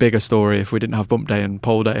have been a bigger story if we didn't have bump day and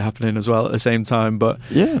pole day happening as well at the same time. But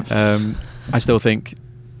yeah, I still think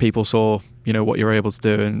people saw what you were able to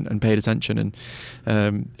do and paid attention,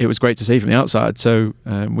 and it was great to see from the outside. So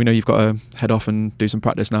we know you've got to head off and do some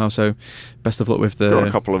practice now, so best of luck with got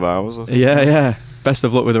a couple of hours, I think. Yeah, best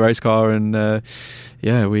of luck with the race car, and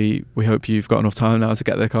we hope you've got enough time now to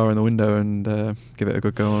get the car in the window and give it a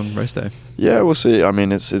good go on race day. Yeah, we'll see. I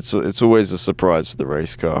mean, it's always a surprise with the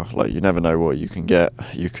race car. Like, you never know what you can get.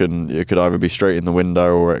 You could either be straight in the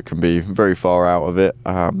window or it can be very far out of it.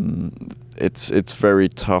 It's very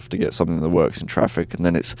tough to get something that works in traffic, and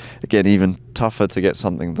then it's, again, even tougher to get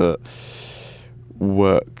something that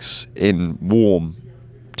works in warm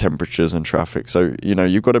temperatures and traffic. So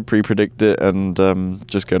you've got to pre-predict it and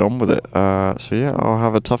just get on with it. So yeah, I'll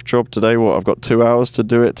have a tough job today. I've got 2 hours to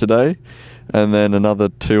do it today, and then another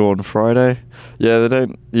 2 on Friday. Yeah, they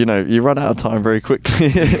don't. You run out of time very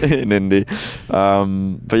quickly in Indy.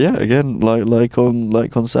 But yeah, again, like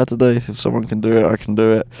on Saturday, if someone can do it, I can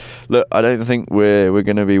do it. Look, I don't think we're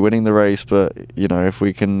going to be winning the race, but if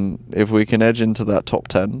we can edge into that top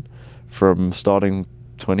 10 from starting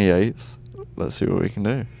 28th, let's see what we can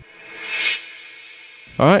do.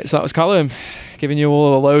 All right, so that was Callum giving you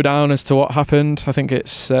all the lowdown as to what happened. I think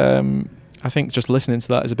it's. I think just listening to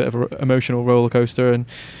that is a bit of an emotional roller coaster, and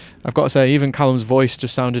I've got to say, even Callum's voice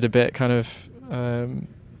just sounded a bit kind of,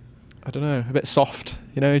 I don't know, a bit soft.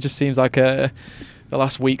 It just seems like the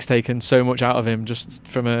last week's taken so much out of him, just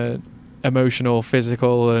from a emotional,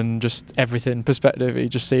 physical, and just everything perspective. He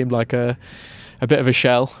just seemed like a bit of a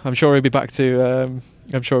shell. I'm sure he'll be back to.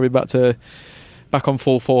 Back on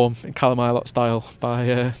full form in Callum Ilott style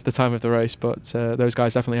by the time of the race, but those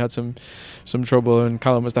guys definitely had some trouble, and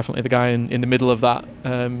Callum was definitely the guy in the middle of that,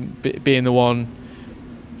 being the one,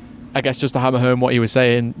 I guess, just to hammer home what he was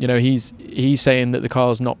saying. He's saying that the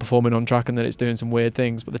car's not performing on track and that it's doing some weird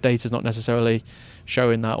things, but the data's not necessarily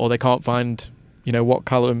showing that, or they can't find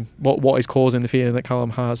what is causing the feeling that Callum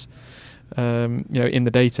has. In the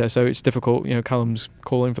data, so it's difficult. Callum's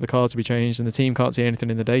calling for the car to be changed, and the team can't see anything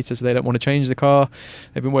in the data, so they don't want to change the car.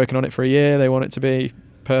 They've been working on it for a year. They want it to be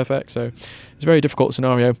perfect, so it's a very difficult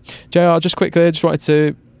scenario. JR, just quickly, I just wanted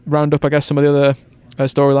to round up, I guess, some of the other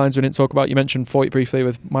storylines we didn't talk about. You mentioned Foyt briefly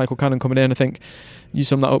with Michael Cannon coming in. I think you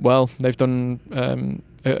summed that up well. They've done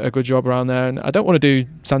a good job around there, and I don't want to do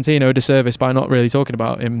Santino a disservice by not really talking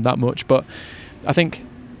about him that much, but I think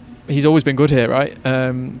he's always been good here, right?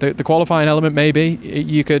 The qualifying element, maybe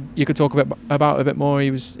you could talk about a bit more.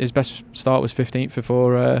 His best start was 15th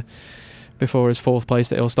before his 4th place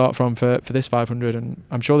that he'll start from for this 500. And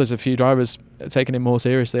I'm sure there's a few drivers taking him more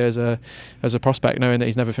seriously as a prospect, knowing that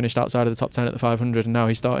he's never finished outside of the top 10 at the 500, and now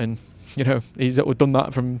he's starting. He's done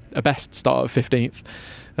that from a best start of 15th.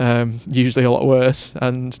 Usually a lot worse,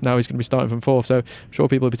 and now he's going to be starting from 4th. So I'm sure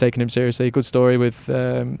people will be taking him seriously. Good story with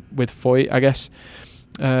Foyt, I guess.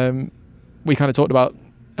 We kind of talked about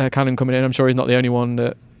Cannon coming in. I'm sure he's not the only one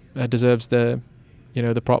that deserves the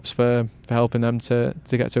props for helping them to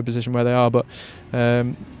get to a position where they are. But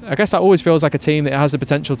I guess that always feels like a team that has the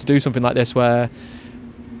potential to do something like this, where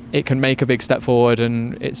it can make a big step forward,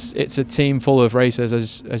 and it's a team full of racers,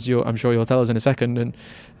 as I'm sure you'll tell us in a second.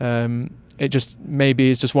 And it just maybe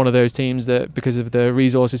is just one of those teams that, because of the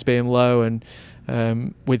resources being low, and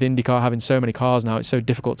with IndyCar having so many cars now, it's so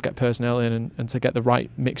difficult to get personnel in and to get the right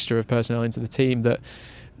mixture of personnel into the team, that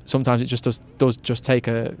sometimes it just does just take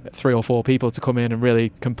 3 or 4 people to come in and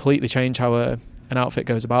really completely change how an outfit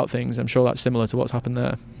goes about things. I'm sure that's similar to what's happened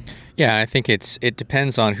there. Yeah, I think it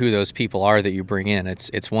depends on who those people are that you bring in.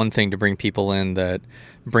 It's one thing to bring people in that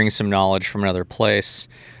bring some knowledge from another place.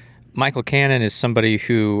 Michael Cannon is somebody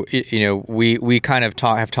who, we kind of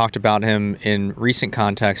have talked about him in recent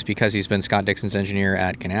context because he's been Scott Dixon's engineer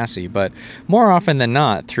at Ganassi. But more often than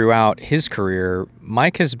not, throughout his career,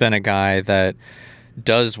 Mike has been a guy that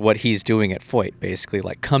does what he's doing at Foyt, basically,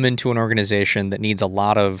 like come into an organization that needs a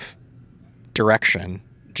lot of direction,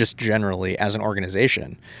 just generally as an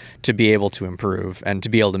organization, to be able to improve and to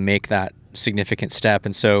be able to make that significant step.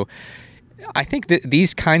 And so I think that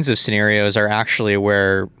these kinds of scenarios are actually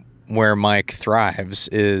where Mike thrives,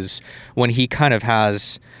 is when he kind of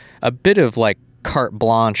has a bit of like carte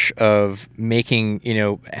blanche of making,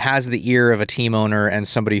 has the ear of a team owner and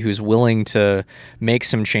somebody who's willing to make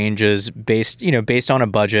some changes based on a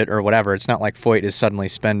budget or whatever. It's not like Foyt is suddenly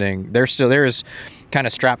spending. They're as kind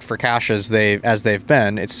of strapped for cash as they've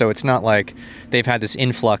been. It's not like they've had this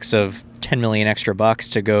influx of 10 million extra bucks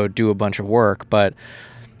to go do a bunch of work. But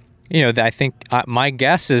I think my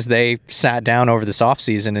guess is they sat down over this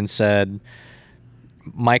offseason and said,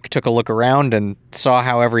 Mike took a look around and saw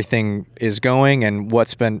how everything is going and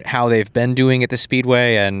how they've been doing at the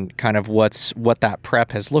Speedway, and kind of what that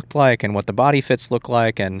prep has looked like and what the body fits look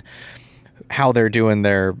like and how they're doing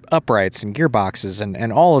their uprights and gearboxes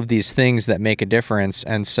and all of these things that make a difference,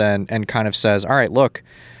 and kind of says, all right, look,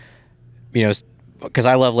 because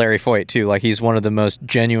I love Larry Foyt too. Like, he's one of the most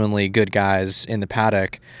genuinely good guys in the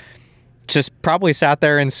paddock. Just probably sat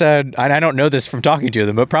there and said, and I don't know this from talking to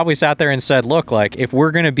them, but probably sat there and said, look, like, if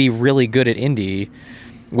we're going to be really good at Indy,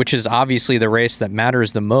 which is obviously the race that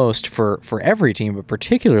matters the most for every team, but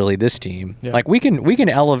particularly this team, like we can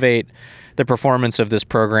elevate the performance of this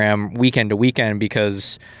program weekend to weekend,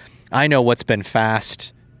 because I know what's been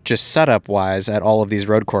fast just setup wise at all of these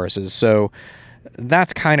road courses. So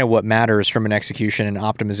that's kind of what matters from an execution and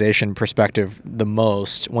optimization perspective the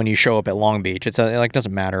most when you show up at Long Beach. It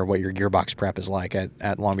doesn't matter what your gearbox prep is like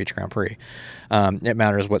at Long Beach Grand Prix. It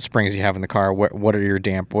matters what springs you have in the car. What are your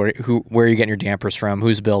where are you getting your dampers from?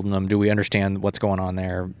 Who's building them? Do we understand what's going on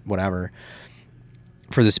there? Whatever.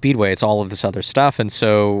 For the Speedway, it's all of this other stuff. And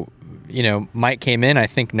so, Mike came in, I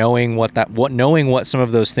think, knowing what some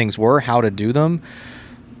of those things were, how to do them.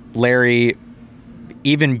 Larry,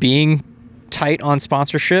 even being tight on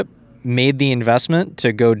sponsorship, made the investment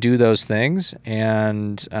to go do those things,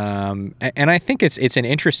 and I think it's an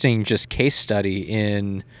interesting just case study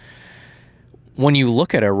in when you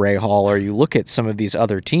look at a Rahal or you look at some of these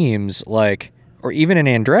other teams, like, or even an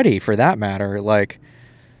Andretti for that matter. Like,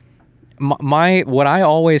 what I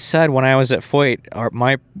always said when I was at Foyt,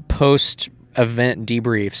 my post-event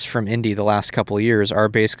debriefs from Indy the last couple of years are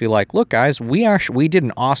basically like, look, guys, we did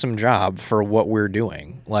an awesome job for what we're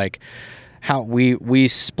doing. Like, how we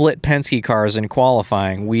split Penske cars in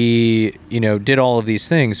qualifying, we did all of these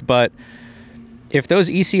things, but if those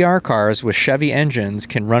ECR cars with Chevy engines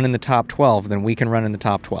can run in the top 12, then we can run in the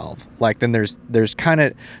top 12. Like, then there's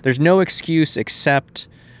no excuse except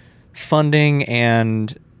funding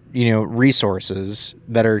and resources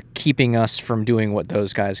that are keeping us from doing what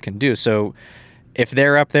those guys can do. So if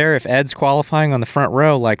they're up there, if Ed's qualifying on the front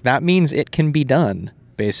row, like, that means it can be done,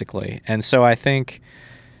 basically. And so I think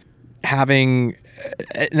having,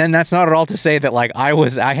 and that's not at all to say that like I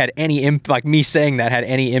had any like me saying that had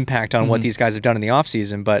any impact on what these guys have done in the off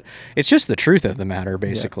season, but it's just the truth of the matter,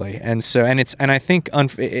 basically. Yeah. And so, and I think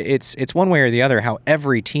it's one way or the other how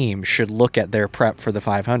every team should look at their prep for the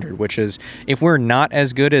 500, which is, if we're not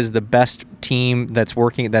as good as the best team that's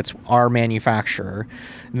our manufacturer,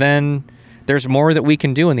 then there's more that we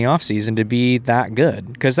can do in the off season to be that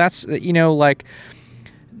good. Because that's, like,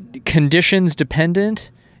 conditions dependent.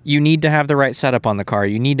 you need to have the right setup on the car.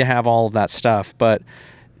 You need to have all of that stuff. But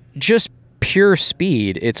just pure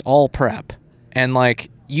speed, it's all prep. And like,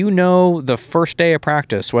 the first day of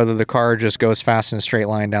practice, whether the car just goes fast in a straight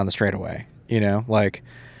line down the straightaway, like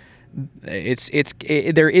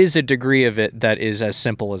there is a degree of it that is as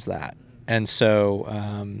simple as that. And so,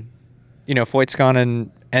 Foyt's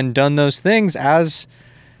gone and done those things as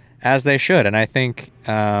they should. And I think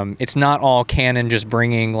it's not all Cannon just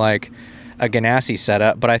bringing like a Ganassi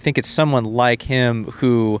setup, but I think it's someone like him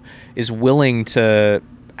who is willing to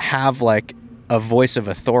have like a voice of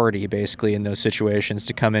authority basically in those situations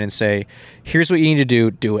to come in and say, here's what you need to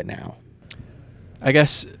do it now. I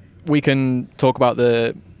guess we can talk about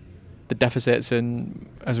the deficits, and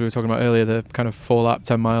as we were talking about earlier, the kind of 4 lap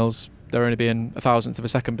 10 miles, there only being 1,000th of a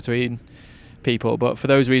second between people. But for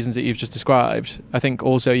those reasons that you've just described, I think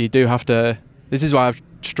also you do have to, this is why I've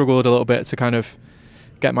struggled a little bit to kind of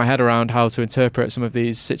get my head around how to interpret some of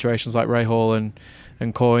these situations like Rahal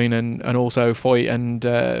and Coyne and also Foyt and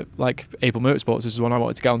like Able Motorsports. This is one I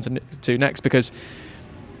wanted to get on to next, because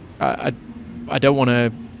I don't want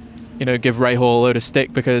to give Rahal a load of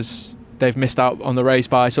stick because they've missed out on the race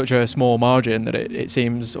by such a small margin that it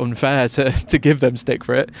seems unfair to give them stick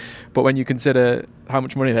for it. But when you consider how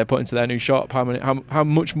much money they're putting into their new shop, how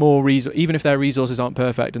much more even if their resources aren't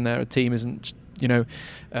perfect and their team isn't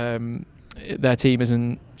their team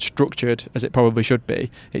isn't structured as it probably should be,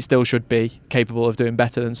 it still should be capable of doing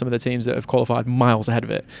better than some of the teams that have qualified miles ahead of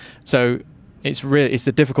it. So it's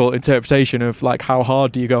a difficult interpretation of like how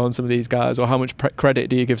hard do you go on some of these guys, or how much credit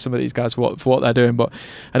do you give some of these guys for what they're doing. But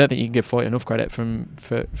I don't think you can give Foyt enough credit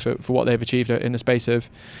for what they've achieved in the space of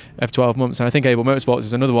 12 months. And I think Able Motorsports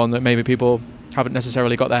is another one that maybe people haven't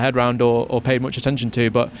necessarily got their head around or paid much attention to.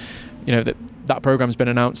 But that program's been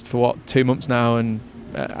announced for 2 months now, and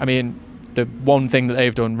I mean, the one thing that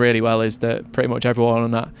they've done really well is that pretty much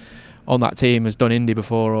everyone on that team has done Indy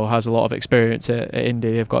before or has a lot of experience at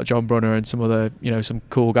Indy. They've got John Brunner and some other, some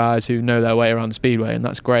cool guys who know their way around the speedway, and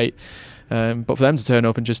that's great. But for them to turn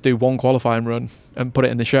up and just do one qualifying run and put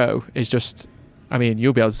it in the show is just, I mean,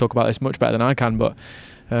 you'll be able to talk about this much better than I can, but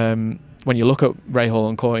when you look at Rahal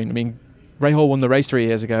and Coyne, I mean, Rahal won the race 3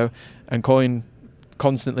 years ago, and Coyne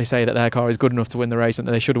constantly say that their car is good enough to win the race and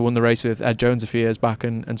that they should have won the race with Ed Jones a few years back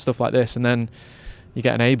and stuff like this. And then you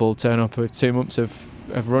get an Able turn up with 2 months of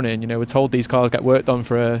running. We're told these cars get worked on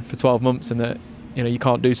for 12 months and that you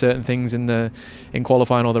can't do certain things in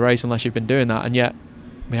qualifying or the race unless you've been doing that. And yet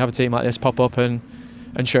we have a team like this pop up and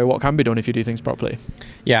show what can be done if you do things properly.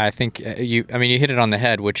 Yeah, I think you hit it on the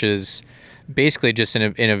head, which is basically just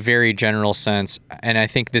in a very general sense. And I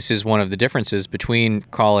think this is one of the differences between,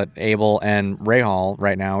 call it Able and Rahal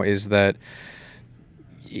right now, is that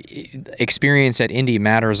experience at Indy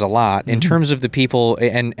matters a lot in terms of the people.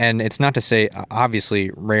 And it's not to say, obviously,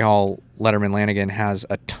 Rahal, Letterman, Lanigan has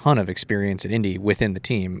a ton of experience at Indy within the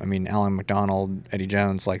team. I mean, Alan McDonald, Eddie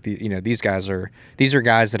Jones, like these guys are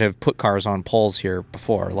guys that have put cars on poles here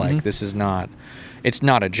before. Like this is not, it's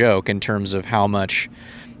not a joke in terms of how much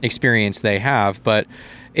experience they have, but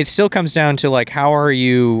it still comes down to like how are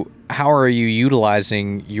you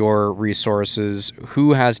utilizing your resources,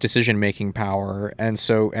 who has decision-making power, and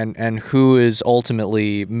so and who is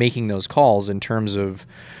ultimately making those calls in terms of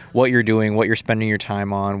what you're doing, what you're spending your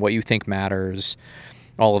time on, what you think matters,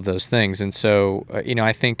 all of those things. And so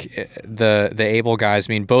I think the Able guys,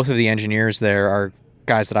 I mean, both of the engineers there are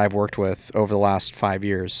guys that I've worked with over the last 5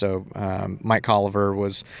 years. So Mike Colliver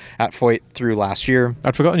was at Foyt through last year.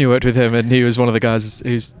 I'd forgotten you worked with him, and he was one of the guys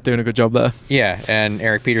who's doing a good job there. Yeah, and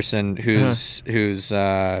Eric Peterson, who's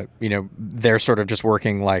they're sort of just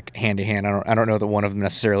working like hand in hand. I don't know that one of them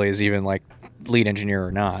necessarily is even like lead engineer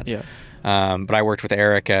or not. Yeah. But I worked with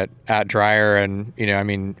Eric at Dreyer, and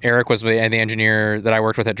Eric was the engineer that I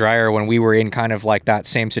worked with at Dreyer when we were in kind of like that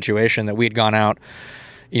same situation, that we had gone out.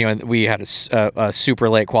 And we had a super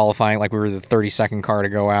late qualifying, like we were the 32nd car to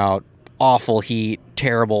go out, awful heat,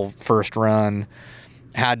 terrible first run,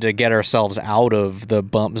 had to get ourselves out of the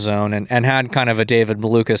bump zone and had kind of a David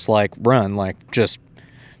Malukas-like run, like just,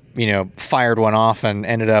 fired one off and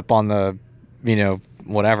ended up on the,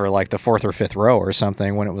 whatever, like the 4th or 5th row or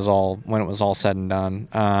something when it was all said and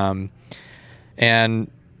done. And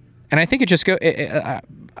I think it just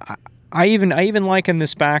I even liken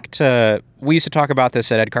this back to, we used to talk about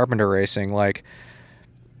this at Ed Carpenter Racing, like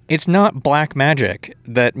it's not black magic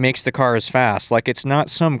that makes the cars fast. Like it's not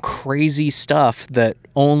some crazy stuff that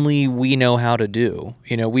only we know how to do.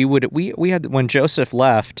 We had, when Joseph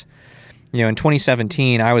left, in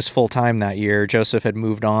 2017, I was full time that year. Joseph had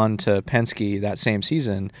moved on to Penske that same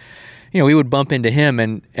season. we would bump into him,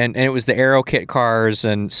 and it was the Aero Kit cars,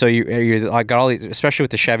 and so you got all these, especially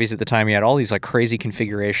with the Chevys at the time, you had all these like crazy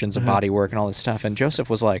configurations of bodywork and all this stuff. And Joseph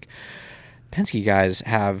was like, Penske guys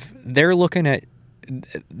they were looking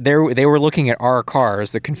at our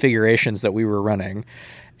cars, the configurations that we were running,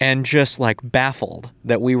 and just like baffled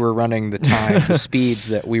that we were running the time, the speeds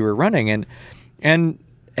that we were running. And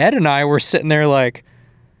Ed and I were sitting there like,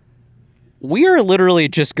 we are literally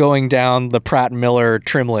just going down the Pratt & Miller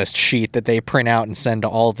trim list sheet that they print out and send to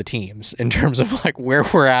all the teams in terms of like where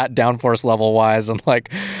we're at downforce level wise and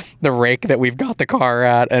like the rake that we've got the car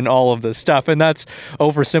at and all of this stuff. And that's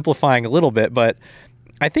oversimplifying a little bit, but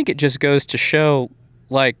I think it just goes to show,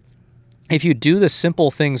 like, if you do the simple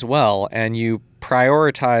things well and you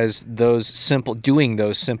prioritize doing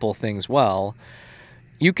those simple things well,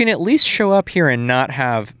 you can at least show up here and not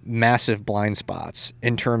have massive blind spots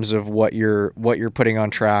in terms of what you're putting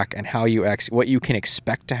on track and how what you can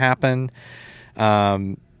expect to happen.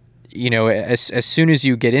 As soon as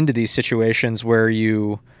you get into these situations where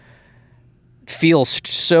you feel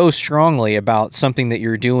so strongly about something that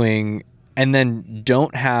you're doing and then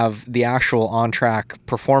don't have the actual on-track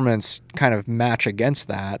performance kind of match against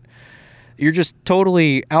that, you're just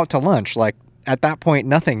totally out to lunch. Like, at that point,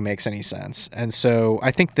 nothing makes any sense. And so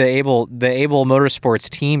I think the Able Motorsports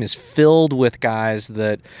team is filled with guys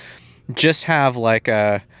that just have like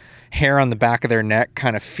a hair on the back of their neck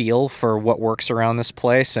kind of feel for what works around this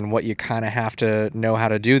place and what you kind of have to know how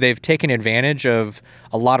to do. They've taken advantage of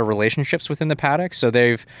a lot of relationships within the paddock. So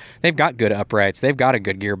they've got good uprights. They've got a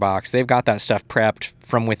good gearbox. They've got that stuff prepped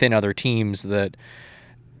from within other teams that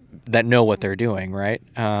know what they're doing, right?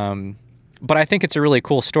 But I think it's a really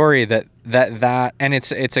cool story that and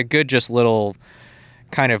it's a good just little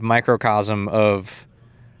kind of microcosm of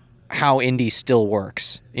how Indy still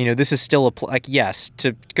works. This is still yes,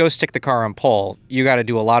 to go stick the car on pole, you got to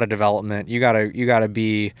do a lot of development. You got to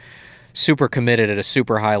be super committed at a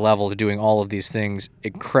super high level to doing all of these things,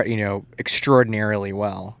 extraordinarily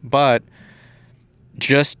well. But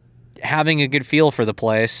just having a good feel for the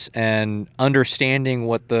place and understanding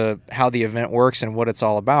how the event works and what it's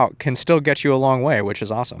all about can still get you a long way, which is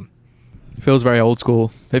awesome. It feels very old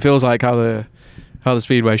school. It feels like how the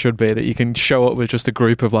Speedway should be, that you can show up with just a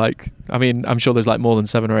group of I'm sure there's like more than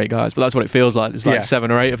 7 or 8 guys, but that's what it feels like. There's like 7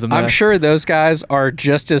 or 8 of them there. I'm sure those guys are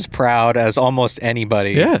just as proud as almost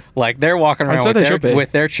anybody. Yeah. Like, they're walking around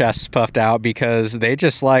with their chests puffed out because they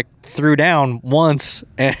just like threw down once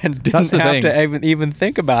and didn't have to even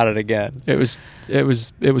think about it again. It was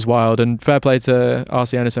wild, and fair play to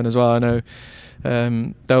R.C. Anderson as well. I know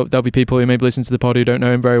there'll be people who maybe listen to the pod who don't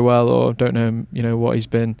know him very well or don't know what he's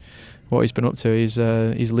been up to. He's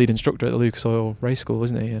a lead instructor at the Lucas Oil Race School,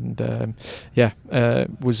 isn't he? And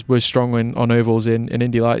was strong on ovals in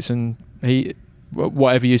Indy Lights, and he,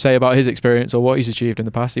 whatever you say about his experience or what he's achieved in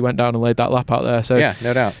the past, he went down and laid that lap out there. So yeah,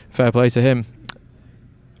 no doubt. Fair play to him.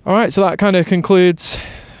 All right, so that kind of concludes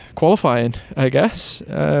qualifying, I guess.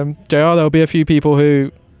 JR, there'll be a few people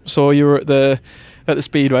who saw you were at the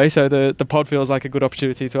Speedway, so the pod feels like a good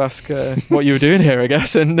opportunity to ask what you were doing here, I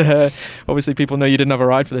guess. And obviously people know you didn't have a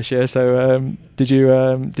ride for this year, so did you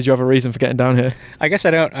have a reason for getting down here? I guess I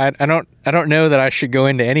don't know that I should go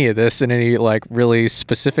into any of this in any like really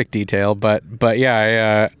specific detail, but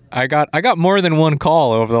yeah, I got more than one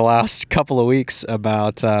call over the last couple of weeks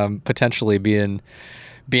about potentially being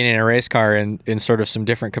in a race car in sort of some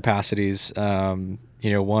different capacities. One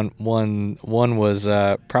was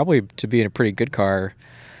probably to be in a pretty good car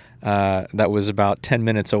that was about 10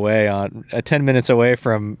 minutes away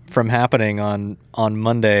from happening on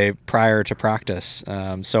Monday prior to practice.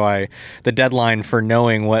 So the deadline for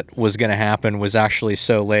knowing what was going to happen was actually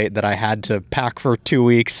so late that I had to pack for 2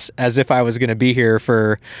 weeks as if I was going to be here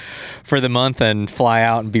for the month and fly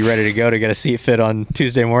out and be ready to go to get a seat fit on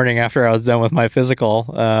Tuesday morning after I was done with my physical.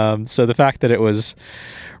 So the fact that it was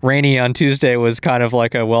rainy on Tuesday was kind of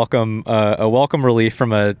like a welcome relief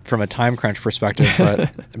from a time crunch perspective,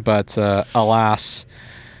 but alas,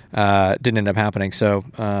 didn't end up happening. So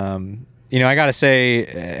I got to say,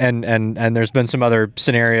 and there's been some other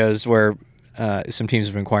scenarios where some teams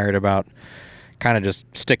have inquired about kind of just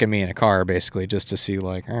sticking me in a car, basically, just to see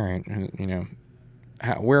like, all right,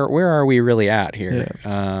 where are we really at here?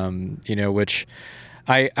 Yeah. Which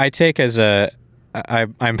I take as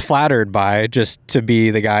I'm flattered by, just to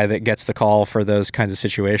be the guy that gets the call for those kinds of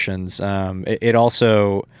situations. It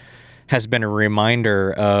also has been a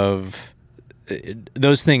reminder of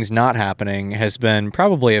those things not happening, has been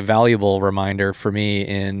probably a valuable reminder for me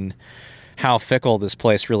in how fickle this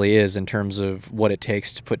place really is in terms of what it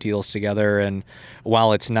takes to put deals together. And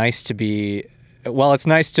while it's nice to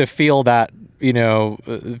feel that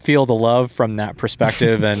feel the love from that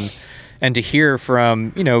perspective and to hear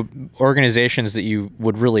from, organizations that you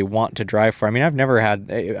would really want to drive for. I mean, I've never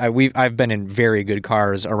had, I've been in very good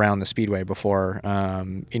cars around the speedway before,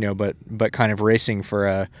 but kind of racing for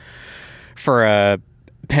a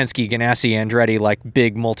Penske, Ganassi, Andretti, like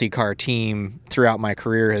big multi-car team throughout my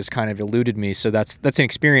career has kind of eluded me. So that's an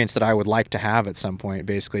experience that I would like to have at some point,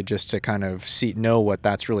 basically, just to kind of know what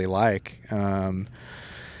that's really like. To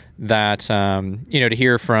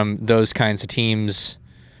hear from those kinds of teams,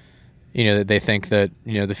 that they think that,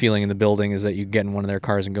 the feeling in the building is that you get in one of their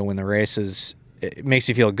cars and go win the races, it makes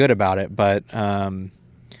you feel good about it. But,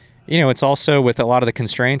 it's also with a lot of the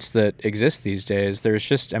constraints that exist these days, there's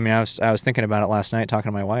just, I was thinking about it last night talking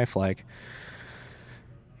to my wife, like,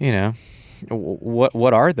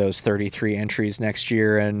 what are those 33 entries next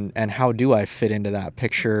year and how do I fit into that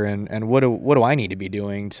picture and what do I need to be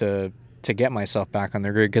doing to get myself back on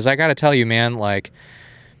the grid? Because I got to tell you, man, like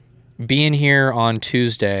being here on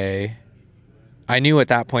Tuesday, I knew at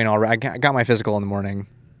that point already, I got my physical in the morning,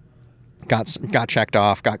 got checked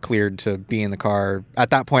off, got cleared to be in the car.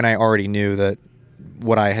 At that point, I already knew that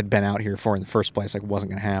what I had been out here for in the first place, like,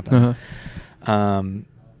 wasn't going to happen.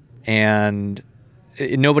 And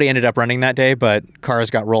nobody ended up running that day, but cars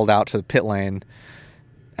got rolled out to the pit lane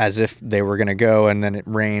as if they were going to go, and then it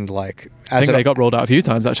rained like... I think they got rolled out a few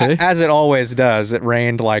times, actually. As it always does. It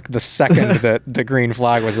rained like the second that the green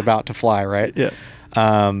flag was about to fly, right? Yeah.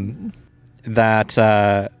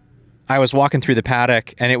 I was walking through the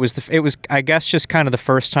paddock, and it was I guess just kind of the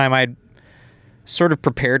first time I'd sort of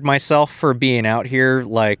prepared myself for being out here,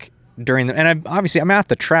 like during the, and I'm at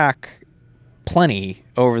the track plenty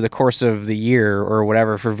over the course of the year or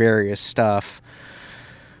whatever for various stuff,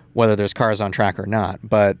 whether there's cars on track or not.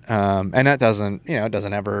 But and that doesn't, it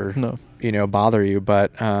doesn't ever bother you.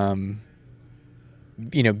 But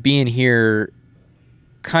being here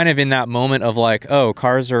kind of in that moment of like, oh,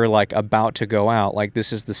 cars are like about to go out, like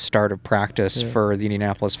this is the start of practice for the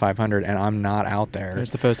Indianapolis 500 and I'm not out there.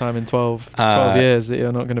 It's the first time in 12 years that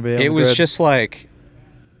you're not going to be on the was grid. just like,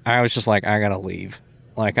 I was just like, I gotta leave,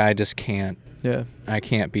 like I just can't, I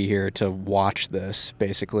can't be here to watch this,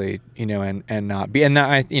 basically, and not be, and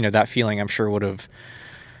that, that feeling I'm sure would have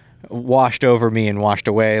washed over me and washed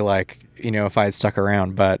away, like, if I had stuck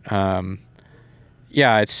around. But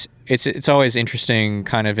it's always interesting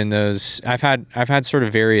kind of in those, I've had sort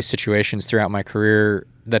of various situations throughout my career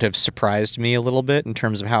that have surprised me a little bit in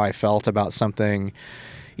terms of how I felt about something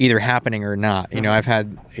either happening or not. I've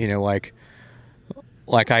had,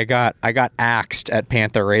 like I got axed at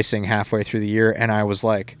Panther Racing halfway through the year and I was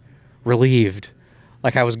like relieved.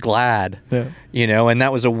 Like I was glad, and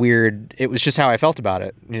that was it was just how I felt about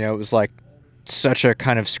it. It was like such a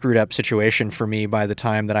kind of screwed up situation for me by the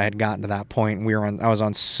time that I had gotten to that point. I was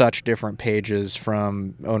on such different pages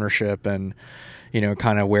from ownership and,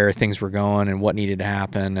 kind of where things were going and what needed to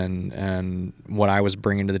happen and what I was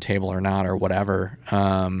bringing to the table or not or whatever.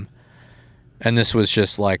 And this was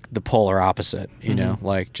just like the polar opposite,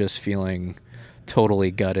 like just feeling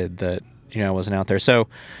totally gutted that, I wasn't out there. So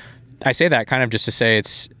I say that kind of just to say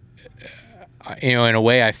in a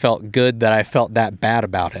way I felt good that I felt that bad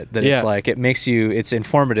about it, that it's like, it makes you, it's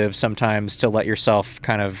informative sometimes to let yourself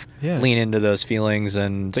kind of lean into those feelings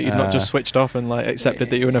and that you've not just switched off and like accepted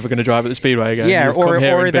that you were never going to drive at the speedway again. Yeah. Or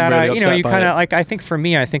that really you kind of like, I think for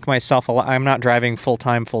me, I think myself, I'm not driving full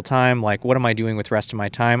time. Like, what am I doing with the rest of my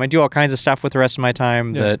time? I do all kinds of stuff with the rest of my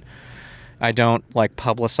time that I don't like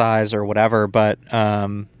publicize or whatever, but,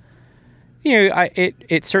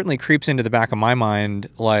 it certainly creeps into the back of my mind,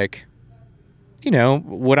 like,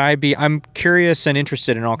 I'm curious and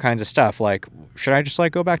interested in all kinds of stuff. Like, should I just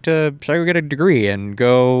like should I go get a degree and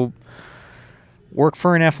go work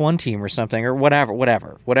for an F1 team or something or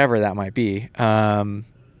whatever that might be. And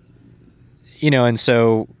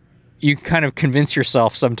so you kind of convince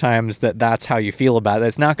yourself sometimes that that's how you feel about it.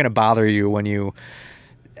 It's not going to bother you when you,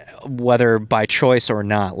 whether by choice or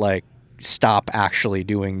not, like stop actually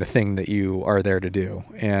doing the thing that you are there to do.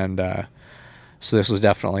 And, so this was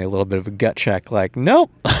definitely a little bit of a gut check. Like, nope,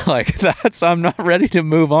 like I'm not ready to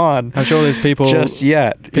move on. I'm sure there's people just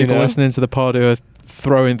yet. People listening to the pod who are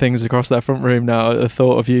throwing things across their front room now at the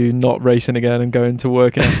thought of you not racing again and going to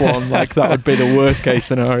work in F1. Like that would be the worst case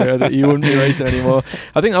scenario, that you wouldn't be racing anymore.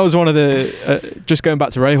 I think that was one of the, just going back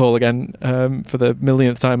to Rahal again for the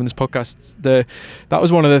millionth time in this podcast, that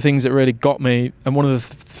was one of the things that really got me, and one of the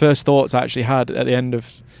first thoughts I actually had at the end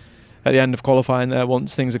of qualifying there,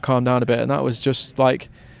 once things had calmed down a bit, and that was just like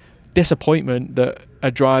disappointment that a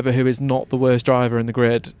driver who is not the worst driver in the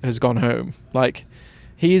grid has gone home. Like,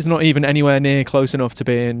 he is not even anywhere near close enough to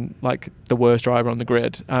being like the worst driver on the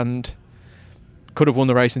grid, and could have won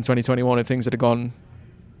the race in 2021 if things had gone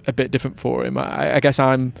a bit different for him. I guess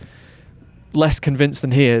I'm less convinced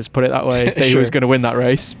than he is, put it that way, that he was going to win that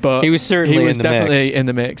race. But he was definitely in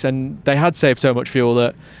the mix, and they had saved so much fuel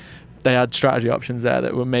that they had strategy options there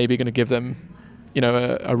that were maybe going to give them,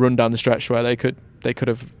 a run down the stretch where they could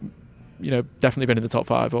have, definitely been in the top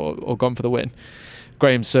 5 or gone for the win.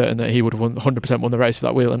 Graham's certain that he would have 100% won the race if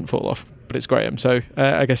that wheel hadn't fall off, but it's Graham, so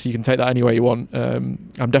I guess you can take that any way you want. I'm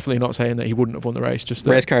definitely not saying that he wouldn't have won the race, just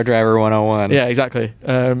that, race car driver 101. Yeah, exactly.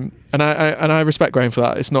 And I respect Graham for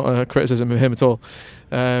that. It's not a criticism of him at all.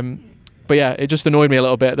 But yeah, it just annoyed me a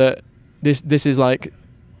little bit that this is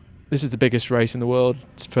the biggest race in the world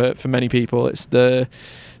for many people. It's the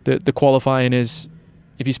qualifying is,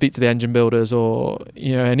 if you speak to the engine builders or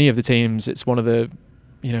any of the teams, it's one of the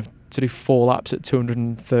to do 4 laps at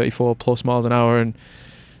 234 plus miles an hour and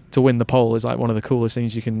to win the pole is like one of the coolest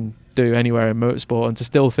things you can do anywhere in motorsport. And to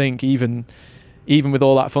still think, even with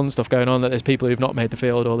all that fun stuff going on, that there's people who've not made the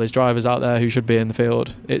field or there's drivers out there who should be in the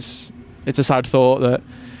field, it's a sad thought that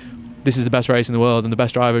this is the best race in the world and the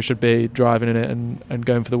best drivers should be driving in it and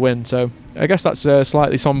going for the win. So I guess that's a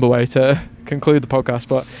slightly somber way to conclude the podcast,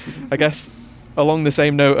 but I guess along the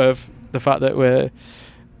same note of the fact that we're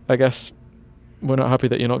not happy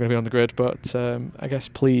that you're not going to be on the grid, but I guess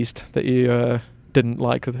pleased that you didn't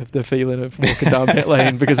like the feeling of walking down pit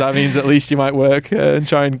lane, because that means at least you might work and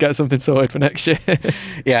try and get something sorted for next year.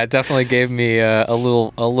 Yeah, it definitely gave me a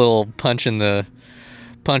little punch in the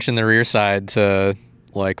rear side to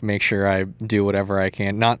make sure I do whatever I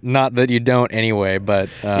can. Not that you don't anyway, but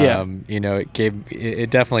it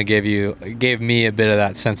definitely gave me a bit of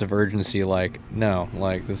that sense of urgency.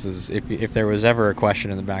 This is if there was ever a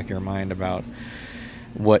question in the back of your mind about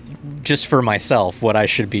what, just for myself, what I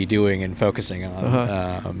should be doing and focusing on,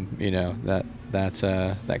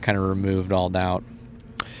 that kind of removed all doubt.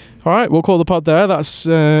 All right, we'll call the pod there. That's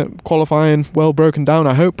qualifying well broken down,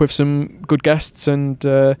 I hope, with some good guests and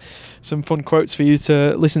some fun quotes for you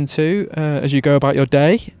to listen to as you go about your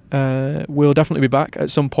day. We'll definitely be back at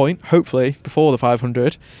some point, hopefully before the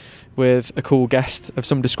 500, with a cool guest of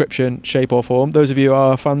some description, shape or form. Those of you who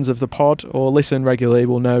are fans of the pod or listen regularly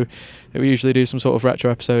will know that we usually do some sort of retro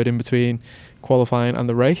episode in between qualifying and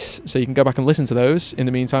the race, so you can go back and listen to those. In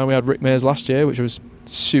the meantime, we had Rick Mears last year, which was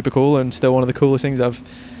super cool and still one of the coolest things I've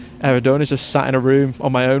ever done, is just sat in a room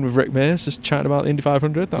on my own with Rick Mears just chatting about the Indy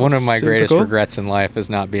 500. One of my greatest regrets in life is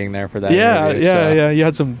not being there for that interview, yeah. You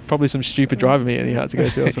had probably some stupid driver meeting you had to go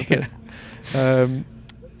to or something.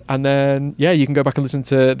 And then you can go back and listen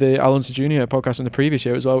to the Alonso Jr. podcast from the previous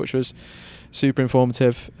year as well, which was super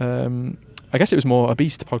informative. I guess it was more a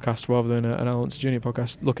Beast podcast rather than an Alonso Jr.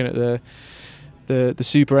 podcast, looking at the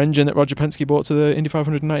super engine that Roger Penske brought to the Indy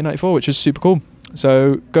 500 in 1994, which was super cool.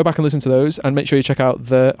 So go back and listen to those, and make sure you check out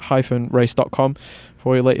the-race.com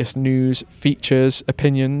for your latest news, features,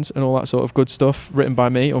 opinions, and all that sort of good stuff, written by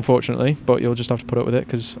me, unfortunately, but you'll just have to put up with it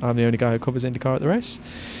because I'm the only guy who covers IndyCar at the race.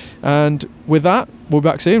 And with that, we'll be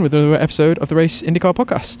back soon with another episode of the Race IndyCar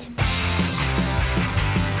podcast.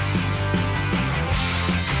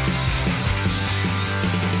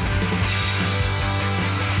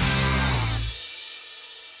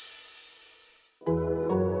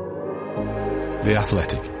 The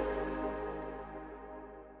Athletic.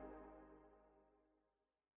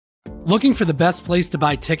 Looking for the best place to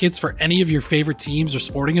buy tickets for any of your favorite teams or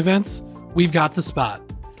sporting events? We've got the spot.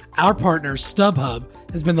 Our partner, StubHub,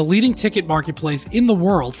 has been the leading ticket marketplace in the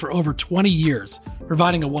world for over 20 years,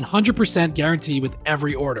 providing a 100% guarantee with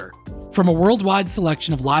every order. From a worldwide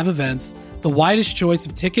selection of live events, the widest choice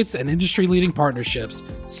of tickets, and industry-leading partnerships,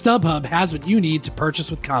 StubHub has what you need to purchase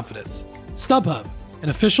with confidence. StubHub, an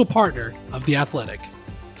official partner of The Athletic.